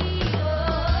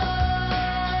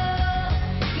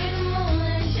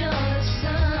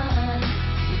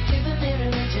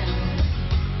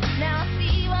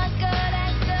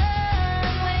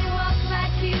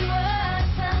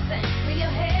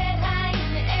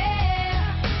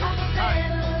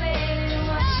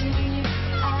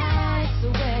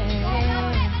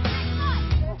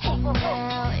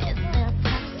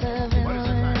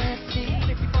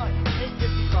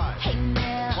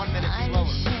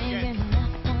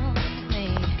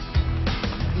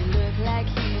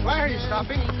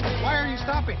 Why are you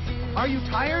stopping? Are you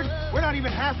tired? We're not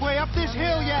even halfway up this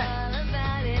hill yet.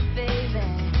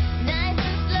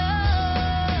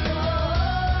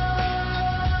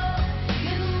 You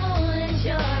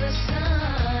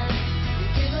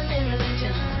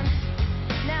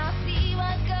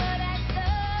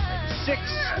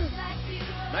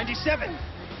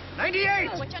 98.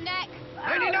 Watch your neck.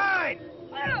 99.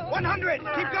 100.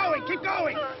 Keep going. Keep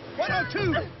going.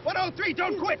 102. 103.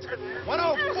 Don't quit.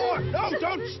 104. No,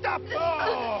 don't stop.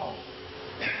 Oh.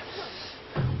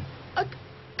 I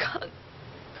can't.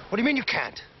 What do you mean you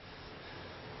can't?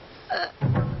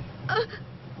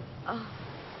 Oh,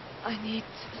 I need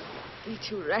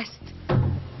to rest.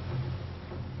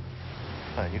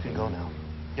 Fine, you can go now.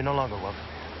 You're no longer welcome here.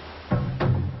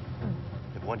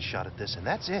 You have one shot at this, and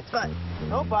that's it. But,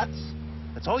 no buts.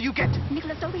 That's all you get.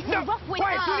 Nicholas, don't be so No, rough with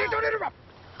quiet, her. don't interrupt.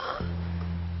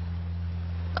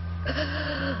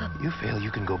 You feel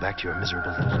you can go back to your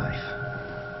miserable little life.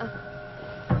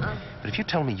 But if you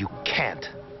tell me you can't,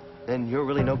 then you're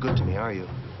really no good to me, are you?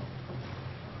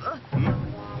 Hmm? Do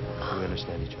we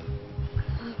understand each other?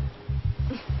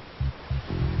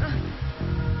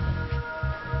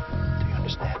 Do you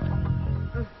understand?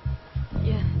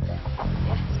 Yeah.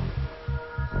 Yes.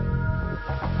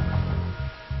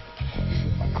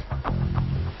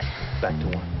 Back to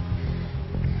one.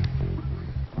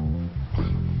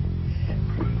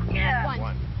 Yeah.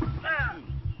 One.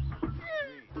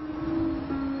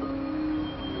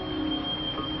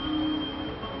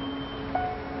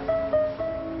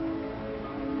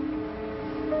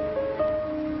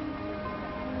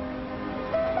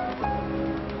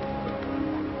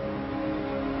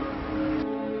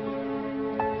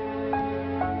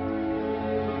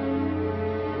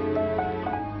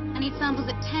 I need samples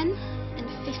at 10 and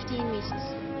 15 meters.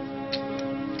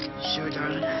 Sure,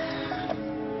 darling.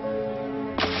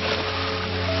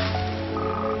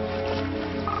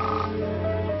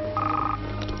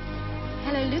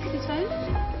 Hello, Lucas's phone?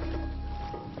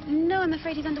 No, I'm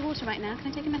afraid he's underwater right now. Can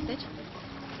I take a message?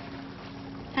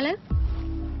 Hello?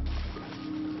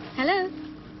 Hello?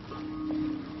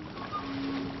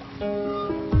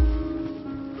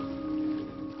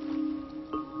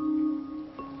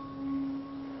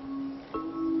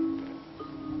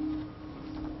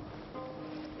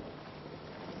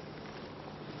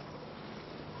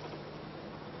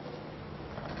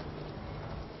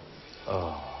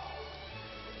 Oh.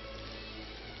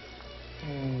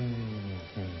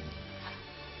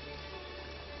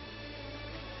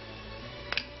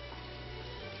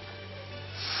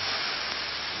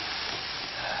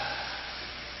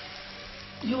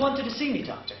 You wanted to see me,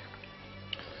 Doctor?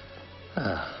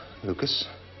 Lucas?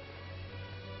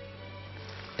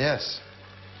 Yes.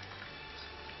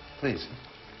 Please.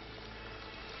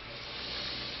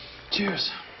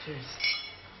 Cheers. Cheers.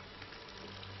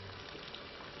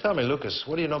 Tell me, Lucas,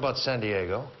 what do you know about San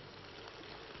Diego?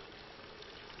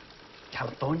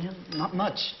 California? Not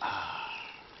much.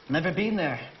 Never been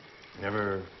there.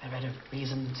 Never... Never had a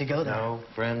reason to go there. No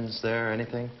friends there,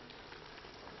 anything?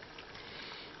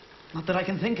 Not that I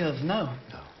can think of, no.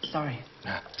 No. Sorry.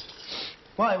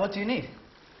 Why? What do you need?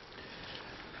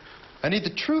 I need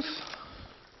the truth.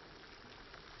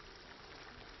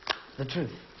 The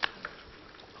truth.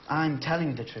 I'm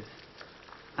telling you the truth.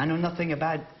 I know nothing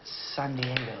about San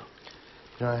Diego.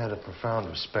 You know, I had a profound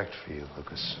respect for you,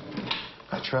 Lucas.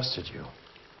 I trusted you.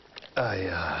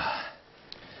 I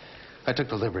took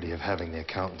the liberty of having the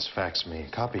accountants fax me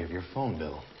a copy of your phone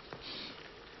bill.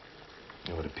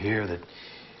 It would appear that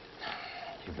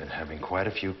you've been having quite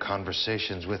a few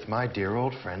conversations with my dear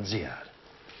old friend Ziad.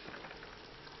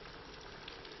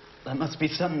 That must be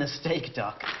some mistake,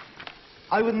 Doc.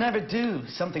 I would never do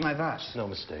something like that. No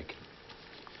mistake.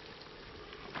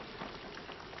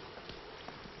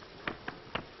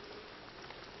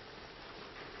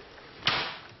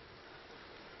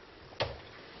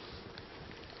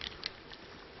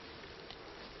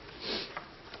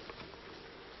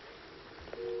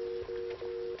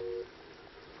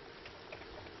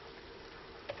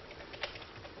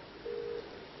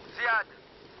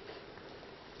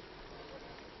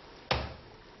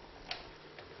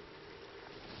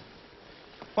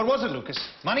 What was it, Lucas?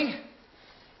 Money?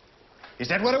 Is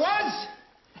that what it was?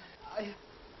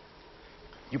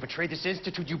 You betrayed this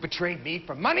institute, you betrayed me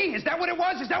for money? Is that what it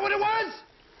was? Is that what it was?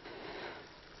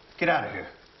 Get out of here.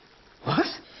 What?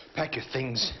 Pack your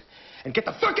things and get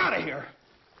the fuck out of here.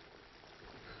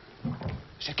 I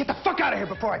said, get the fuck out of here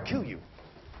before I kill you.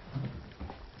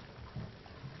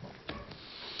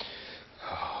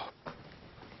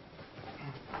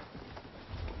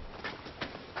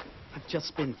 I've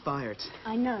just been fired.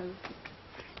 I know.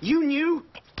 You knew?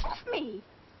 Get off me!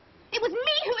 It was me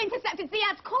who intercepted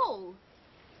Ziad's call!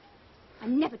 I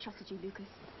never trusted you, Lucas.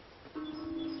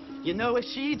 You know, if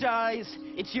she dies,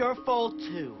 it's your fault,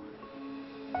 too.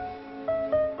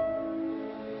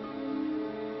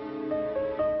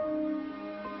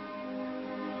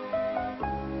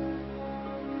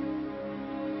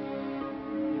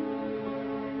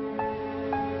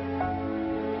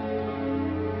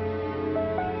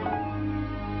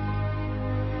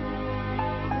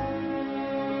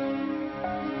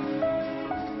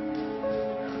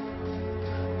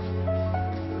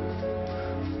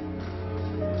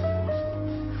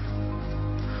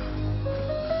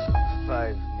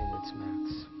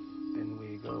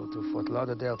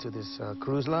 Lauderdale to this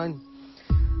cruise line.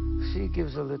 She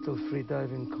gives a little free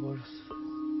diving course.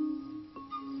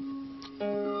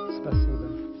 Spasiba.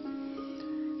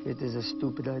 It is a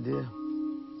stupid idea,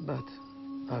 but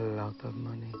a lot of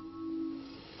money.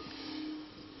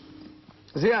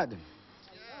 Ziad.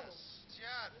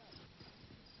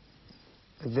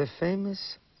 The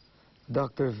famous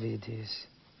Dr. Vidis.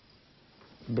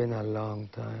 Been a long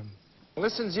time.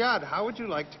 Listen, Judd, how would you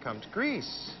like to come to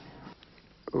Greece?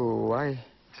 Why?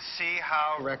 To see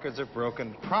how records are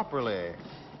broken properly.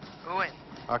 When?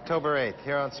 October 8th,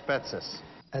 here on Spetses.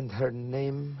 And her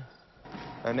name?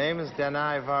 Her name is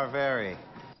Danai Varveri.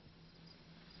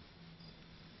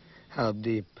 How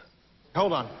deep?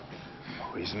 Hold on.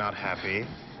 Oh, he's not happy.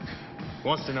 He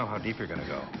wants to know how deep you're gonna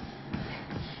go.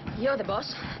 You're the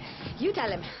boss. You tell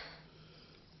him.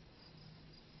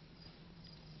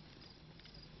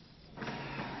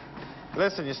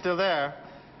 Listen, you still there?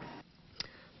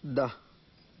 Da.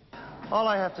 All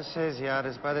I have to say, Ziad,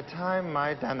 is by the time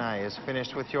my Danai is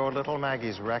finished with your little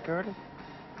Maggie's record,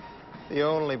 the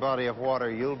only body of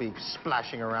water you'll be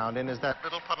splashing around in is that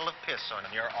little puddle of piss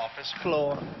on your office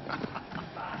floor.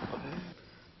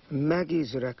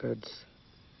 Maggie's records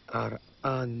are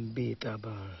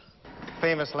unbeatable.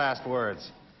 Famous last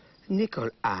words.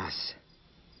 Nicholas,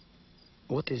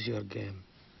 what is your game?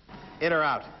 In or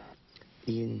out?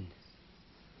 In.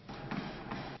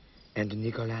 And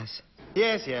Nicholas?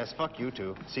 Yes, yes, fuck you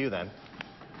too. See you then.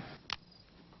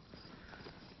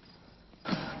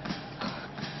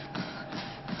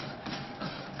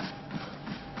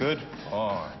 Good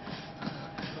form.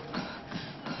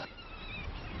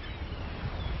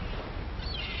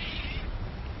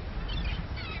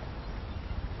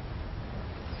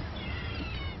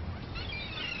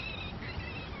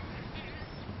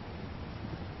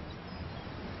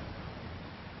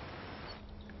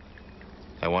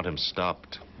 I want him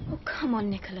stopped. Oh, come on,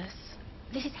 Nicholas.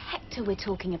 This is Hector we're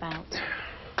talking about.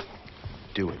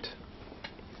 Do it.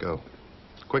 Go.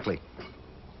 Quickly.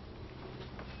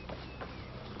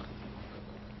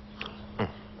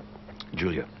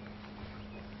 Julia,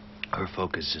 her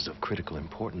focus is of critical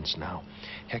importance now.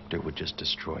 Hector would just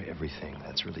destroy everything.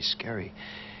 That's really scary.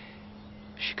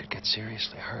 She could get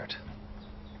seriously hurt.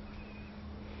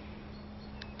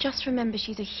 Just remember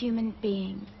she's a human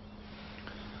being.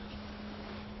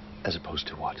 As opposed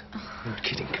to what? You're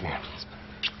kidding. Come here.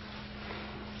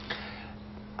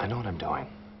 I know what I'm doing.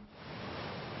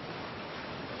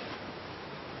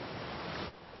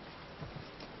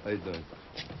 How you doing?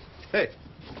 Hey,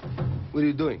 what are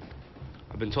you doing?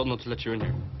 I've been told not to let you in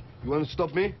here. You want to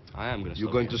stop me? I am going to stop you.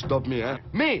 You're going to stop me, huh?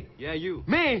 Me? Yeah, you.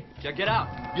 Me? Yeah, get out.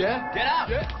 Yeah? Get out.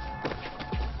 Yeah.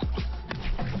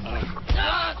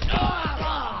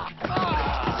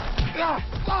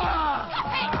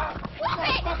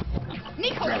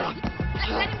 Nico! Let him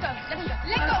go. Let him go.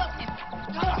 Let go of him.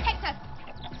 Hector!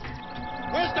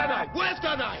 Where's Danai? Where's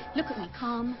Danai? Look at me.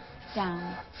 Calm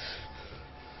down.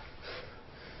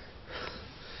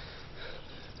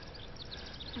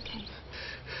 Okay.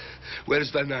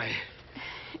 Where's Danai?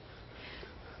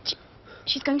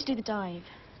 She's going to do the dive.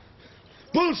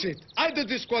 Bullshit! I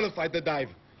disqualified the dive.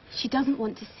 She doesn't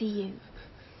want to see you.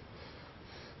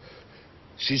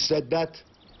 She said that?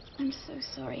 I'm so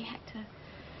sorry, Hector.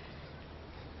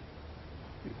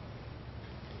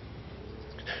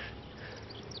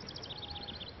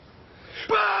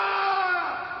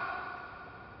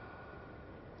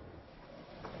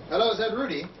 Hello, is that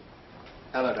Rudy?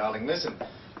 Hello, darling. Listen,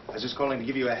 I was just calling to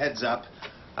give you a heads up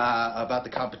about the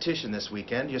competition this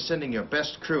weekend. You're sending your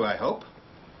best crew, I hope.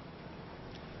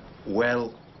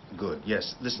 Well, good.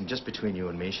 Yes, listen, just between you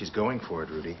and me, she's going for it,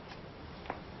 Rudy.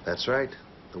 That's right.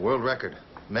 The world record,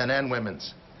 men and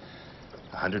women's.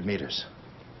 100 meters.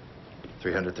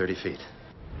 330 feet.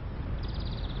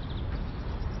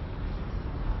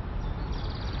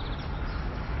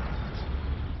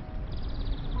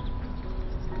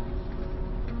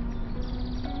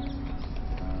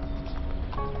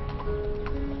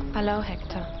 Hello,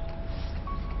 Hector.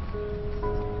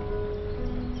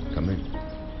 Come in.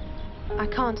 I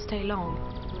can't stay long.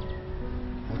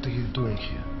 What are you doing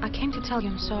here? I came to tell you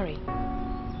I'm sorry.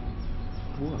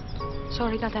 What?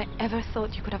 Sorry that I ever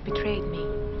thought you could have betrayed me.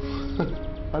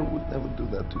 I would never do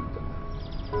that to you, Dana.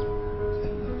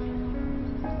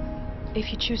 If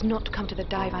you choose not to come to the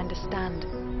dive, I understand.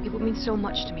 It would mean so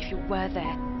much to me if you were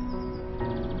there.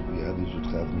 Yeah, this would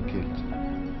have me killed.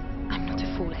 I'm not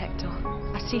a fool, Hector.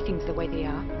 I see things the way they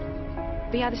are.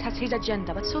 Biadis has his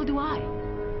agenda, but so do I.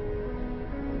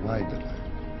 Why, Dana?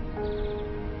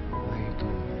 Why are you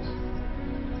doing this?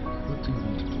 What do you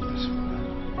want to do this for?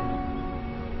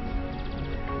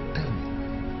 Tell me.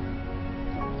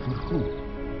 For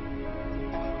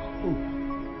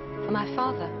My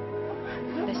father.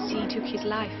 The sea took his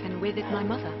life, and with it my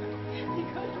mother.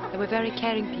 They were very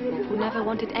caring people who never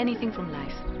wanted anything from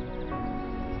life.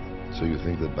 So you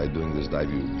think that by doing this dive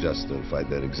you justify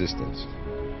their existence?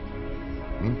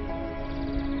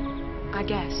 I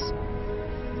guess.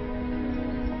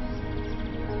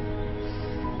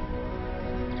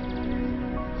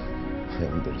 I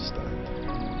understand.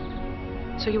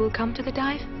 So you will come to the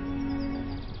dive?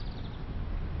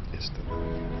 Yes,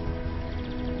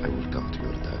 I will come to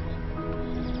your dive.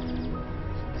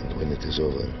 And when it is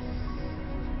over,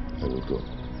 I will go.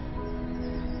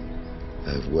 I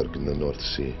have work in the North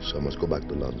Sea, so I must go back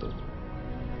to London.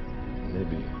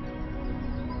 Maybe you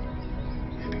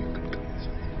can come with me.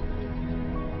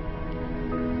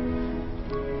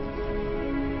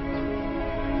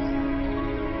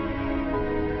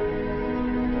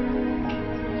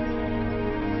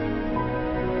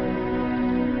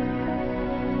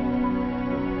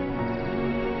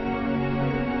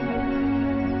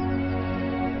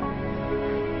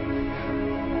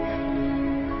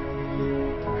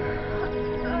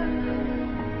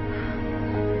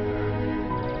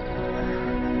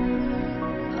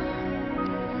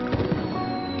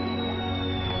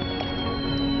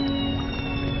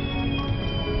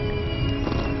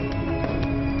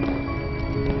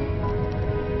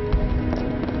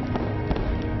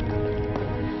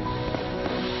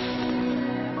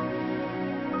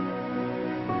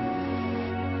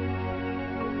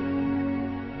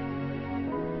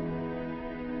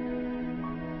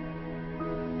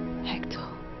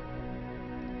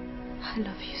 I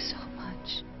love you so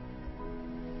much.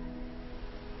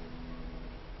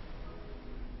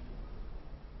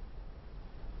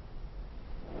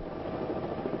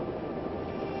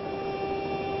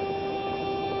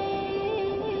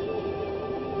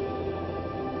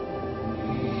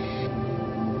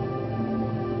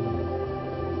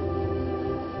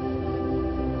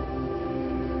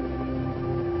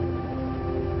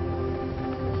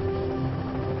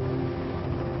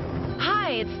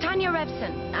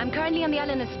 I'm currently on the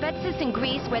island of Spetses in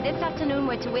Greece, where this afternoon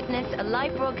we're to witness a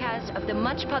live broadcast of the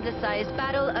much-publicized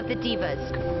Battle of the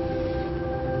Divas.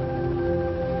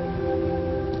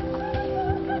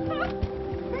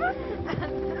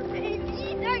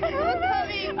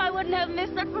 I wouldn't have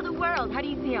missed that for the world. How do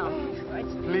you feel?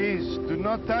 Please, do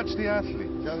not touch the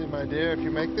athlete. Tell you, my dear, if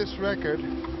you make this record,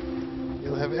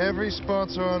 you'll have every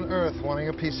sponsor on Earth wanting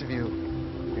a piece of you,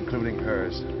 including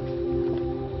hers.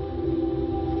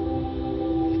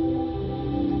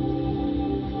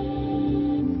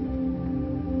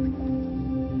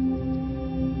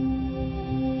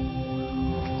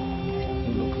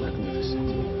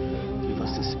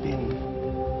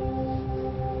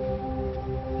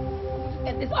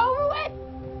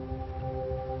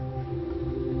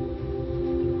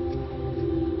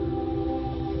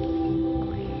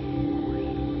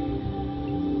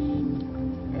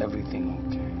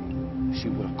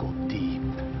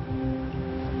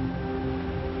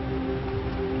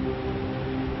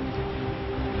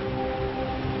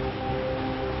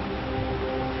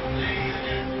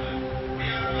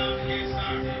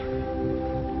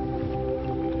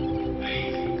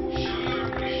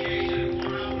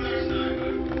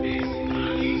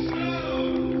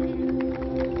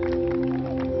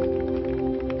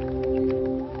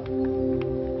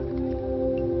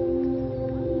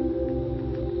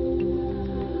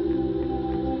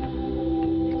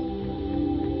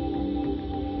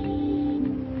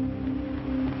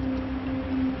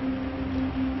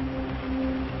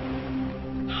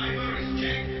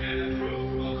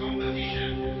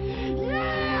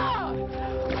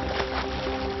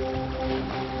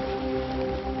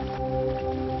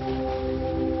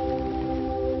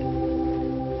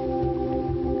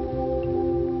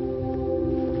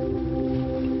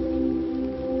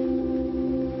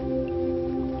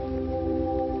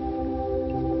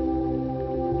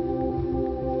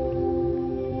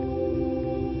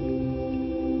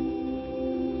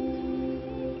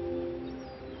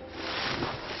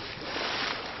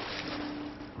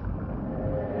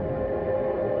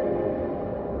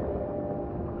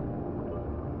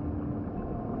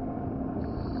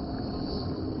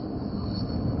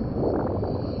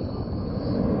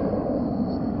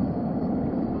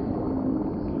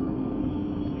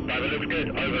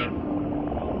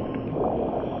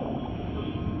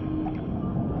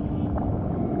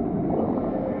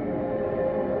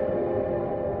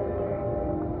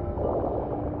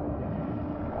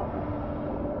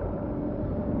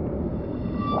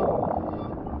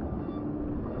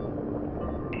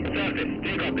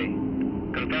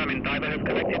 Confirming diver has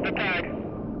collected the tag.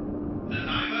 The diver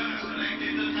has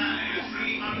collected the tag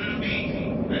 300 meters.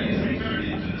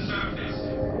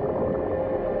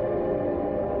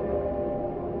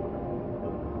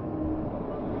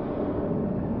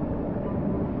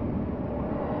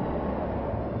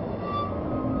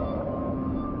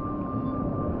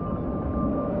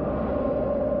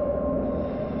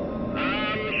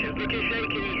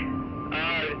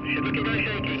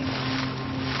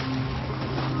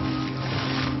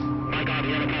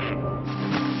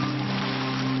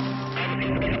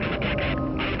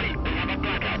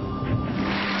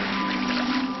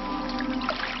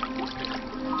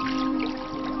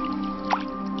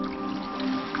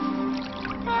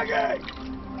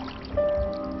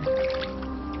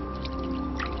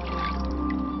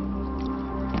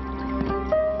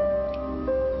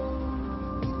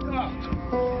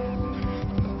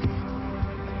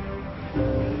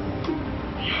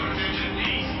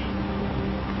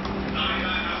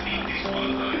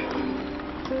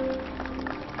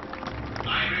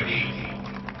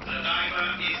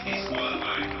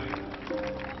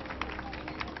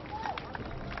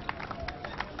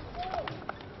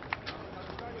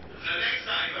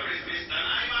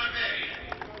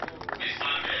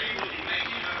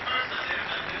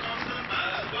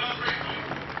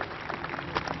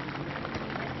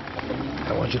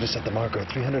 want you to set the marker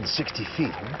at 360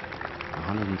 feet, huh?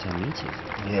 110 meters?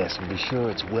 Yes, and be sure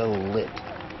it's well lit.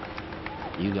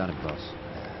 You got it, boss.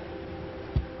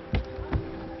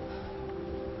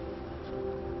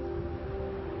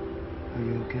 Are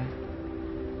you okay?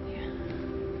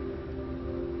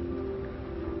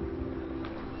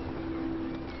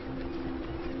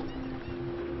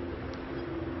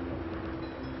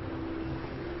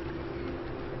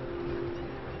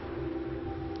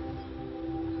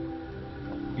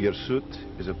 Your suit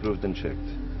is approved and checked.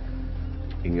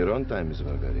 In your own time, Miss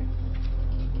Vargari.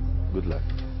 Good luck.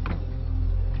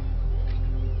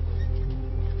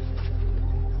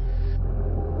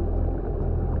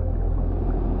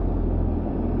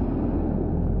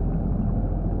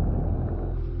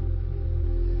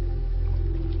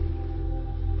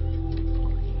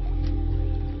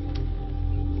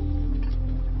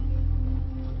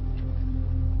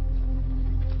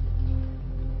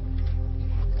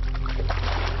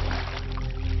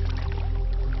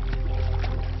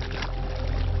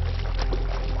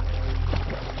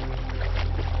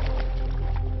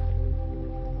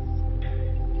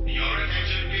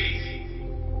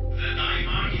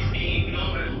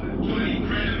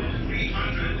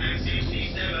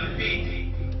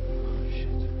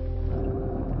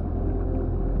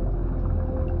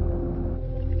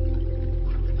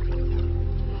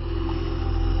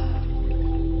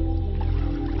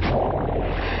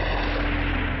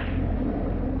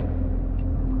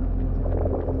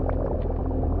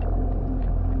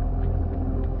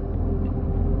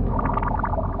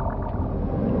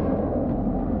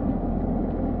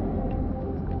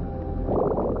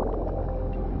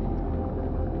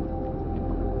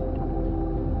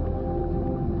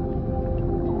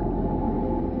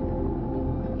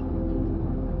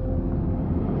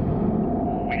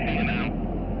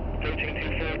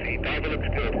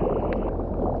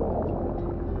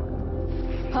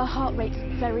 Her heart rate's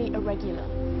very irregular.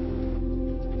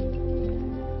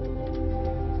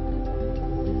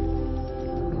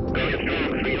 Going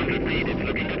strong, 300 feet. It's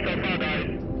looking good so far, guys.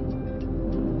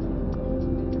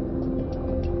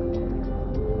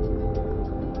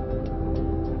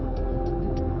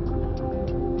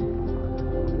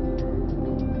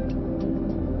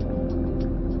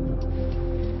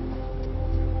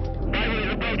 Baldwin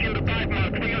is approaching the 5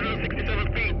 mark,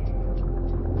 367 feet.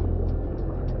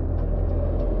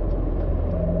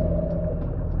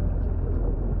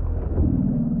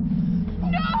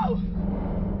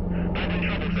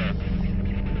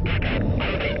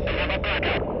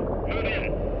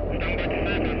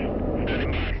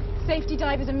 Safety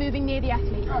divers are moving near the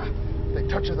athlete. If they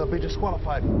touch her, they'll be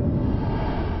disqualified.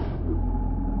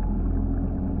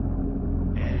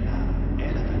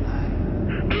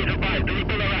 Please advise, do we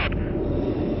pull her out?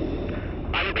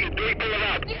 I repeat, do we pull her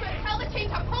out? Nicholas, tell the team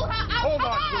to pull her out. Hold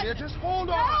on, Julia, just hold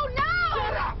on. No, no!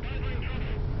 Shut up!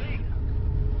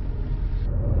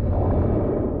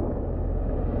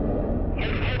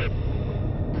 Hold it.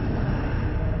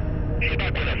 She's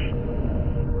back with us.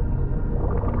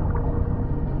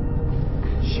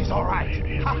 She's all right. It's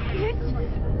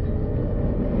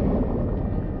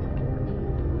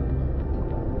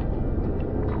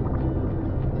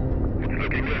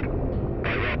looking good.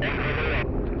 Hurry up, hurry up.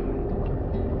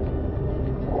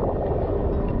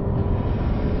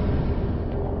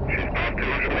 She's past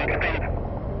 200 feet speed.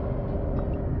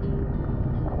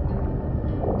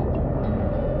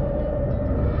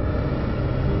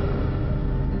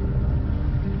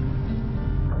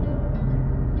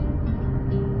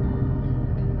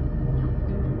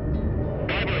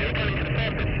 Baldwin, you're coming to the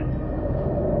surface.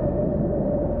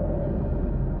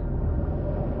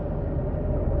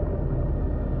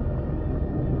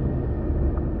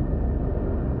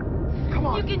 Come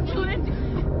on. You can do it.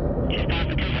 She's past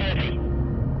the 240.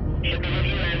 Should be with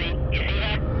you, Andy. You see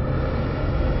that?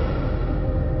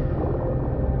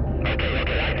 Okay,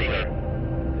 I see her.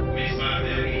 Miss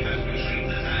Vargari has retrieved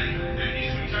the tank and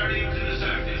is returning to the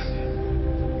surface.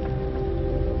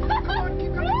 Come on,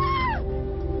 keep going.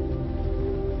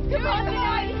 Come on,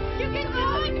 guys. You can do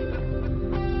it.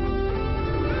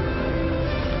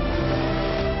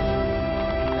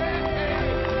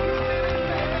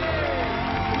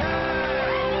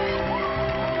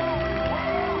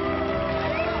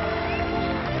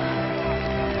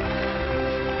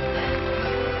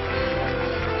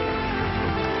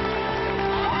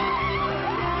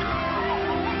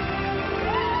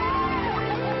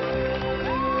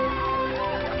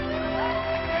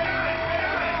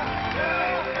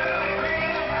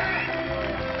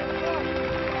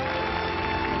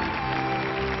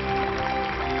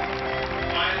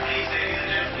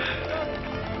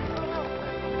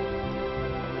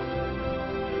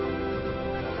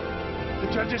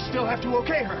 judges still have to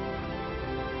okay her.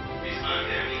 Miss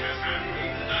Montgomery has handed the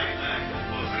life flag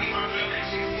for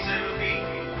 367 feet.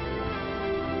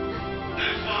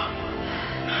 That's one.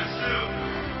 That's two.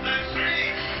 That's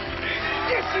three.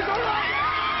 Yes, she's all right!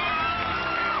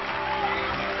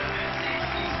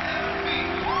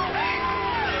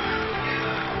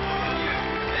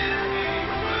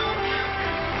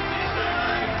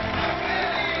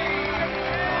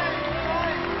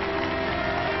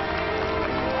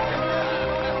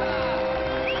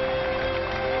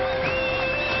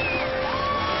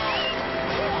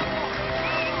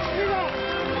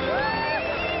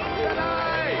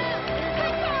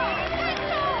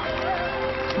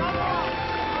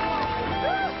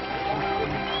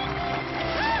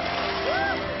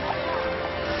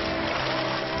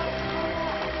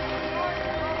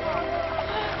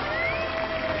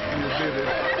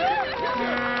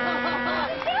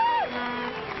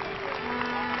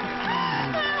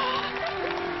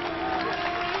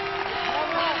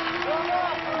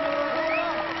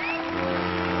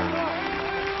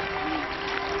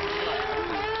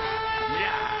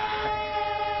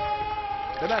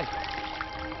 Danai!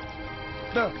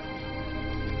 No!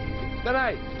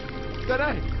 Danai!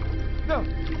 Danai! No!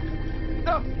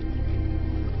 No!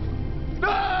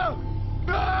 No!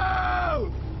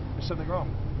 No! There's something wrong.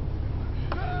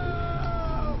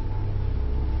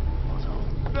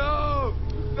 No!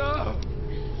 No!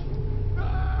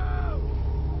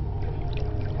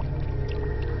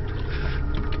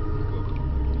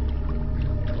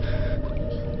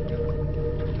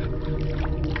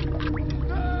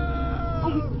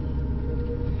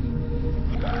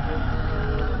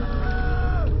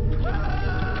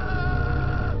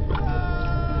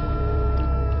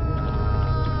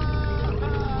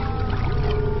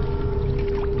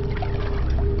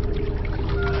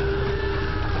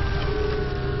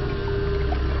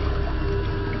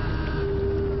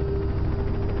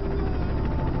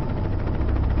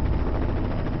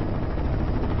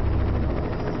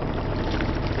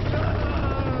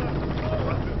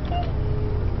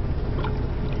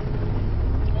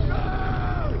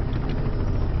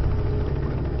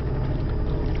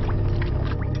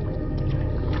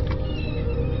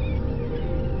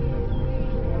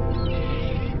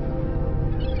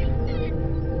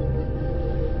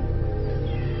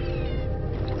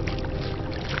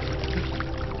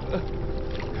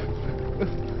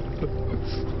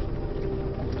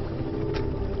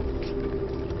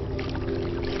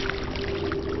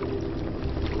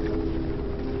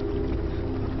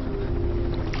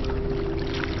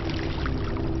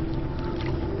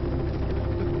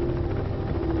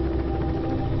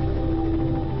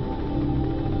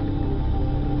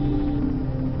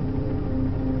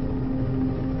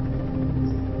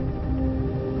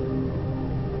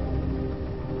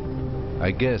 I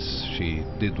guess she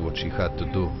did what she had to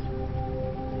do.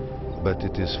 But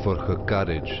it is for her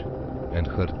courage and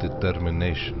her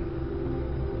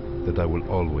determination that I will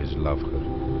always love her.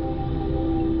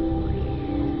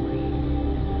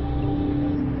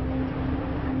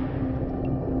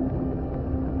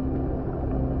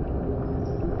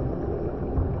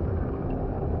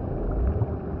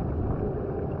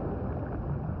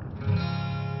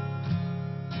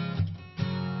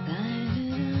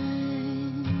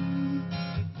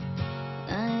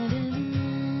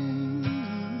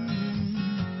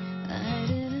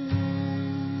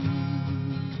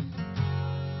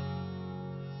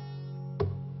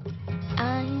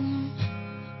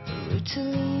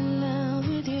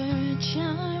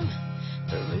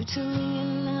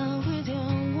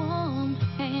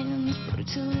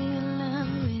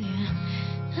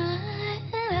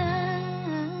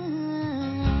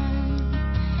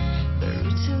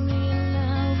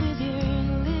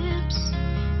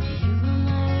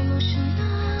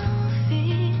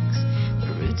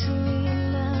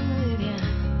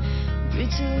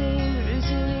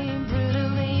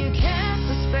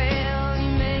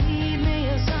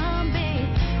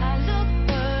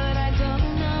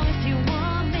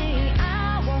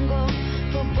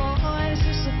 Boys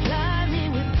who supply me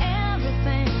with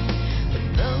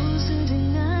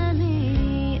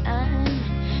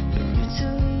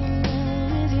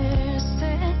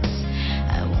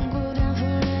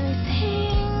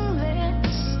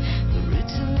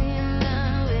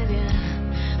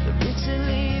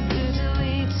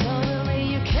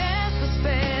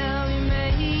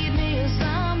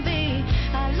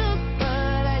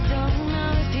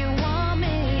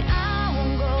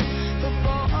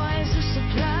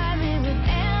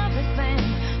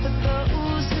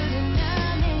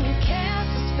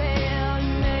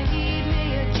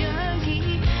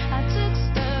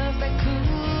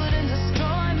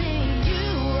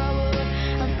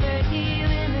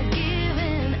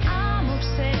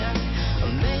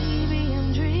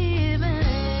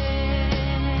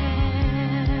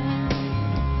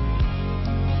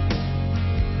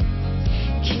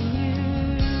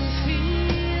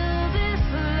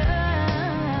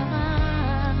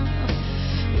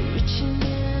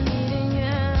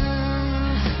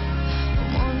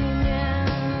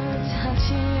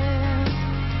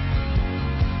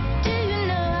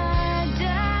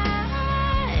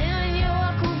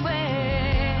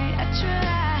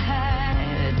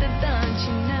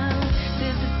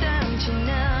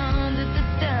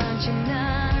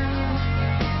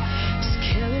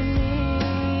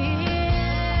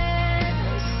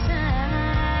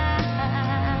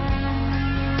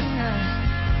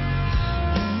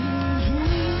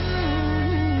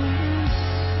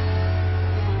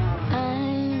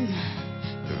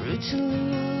to lose.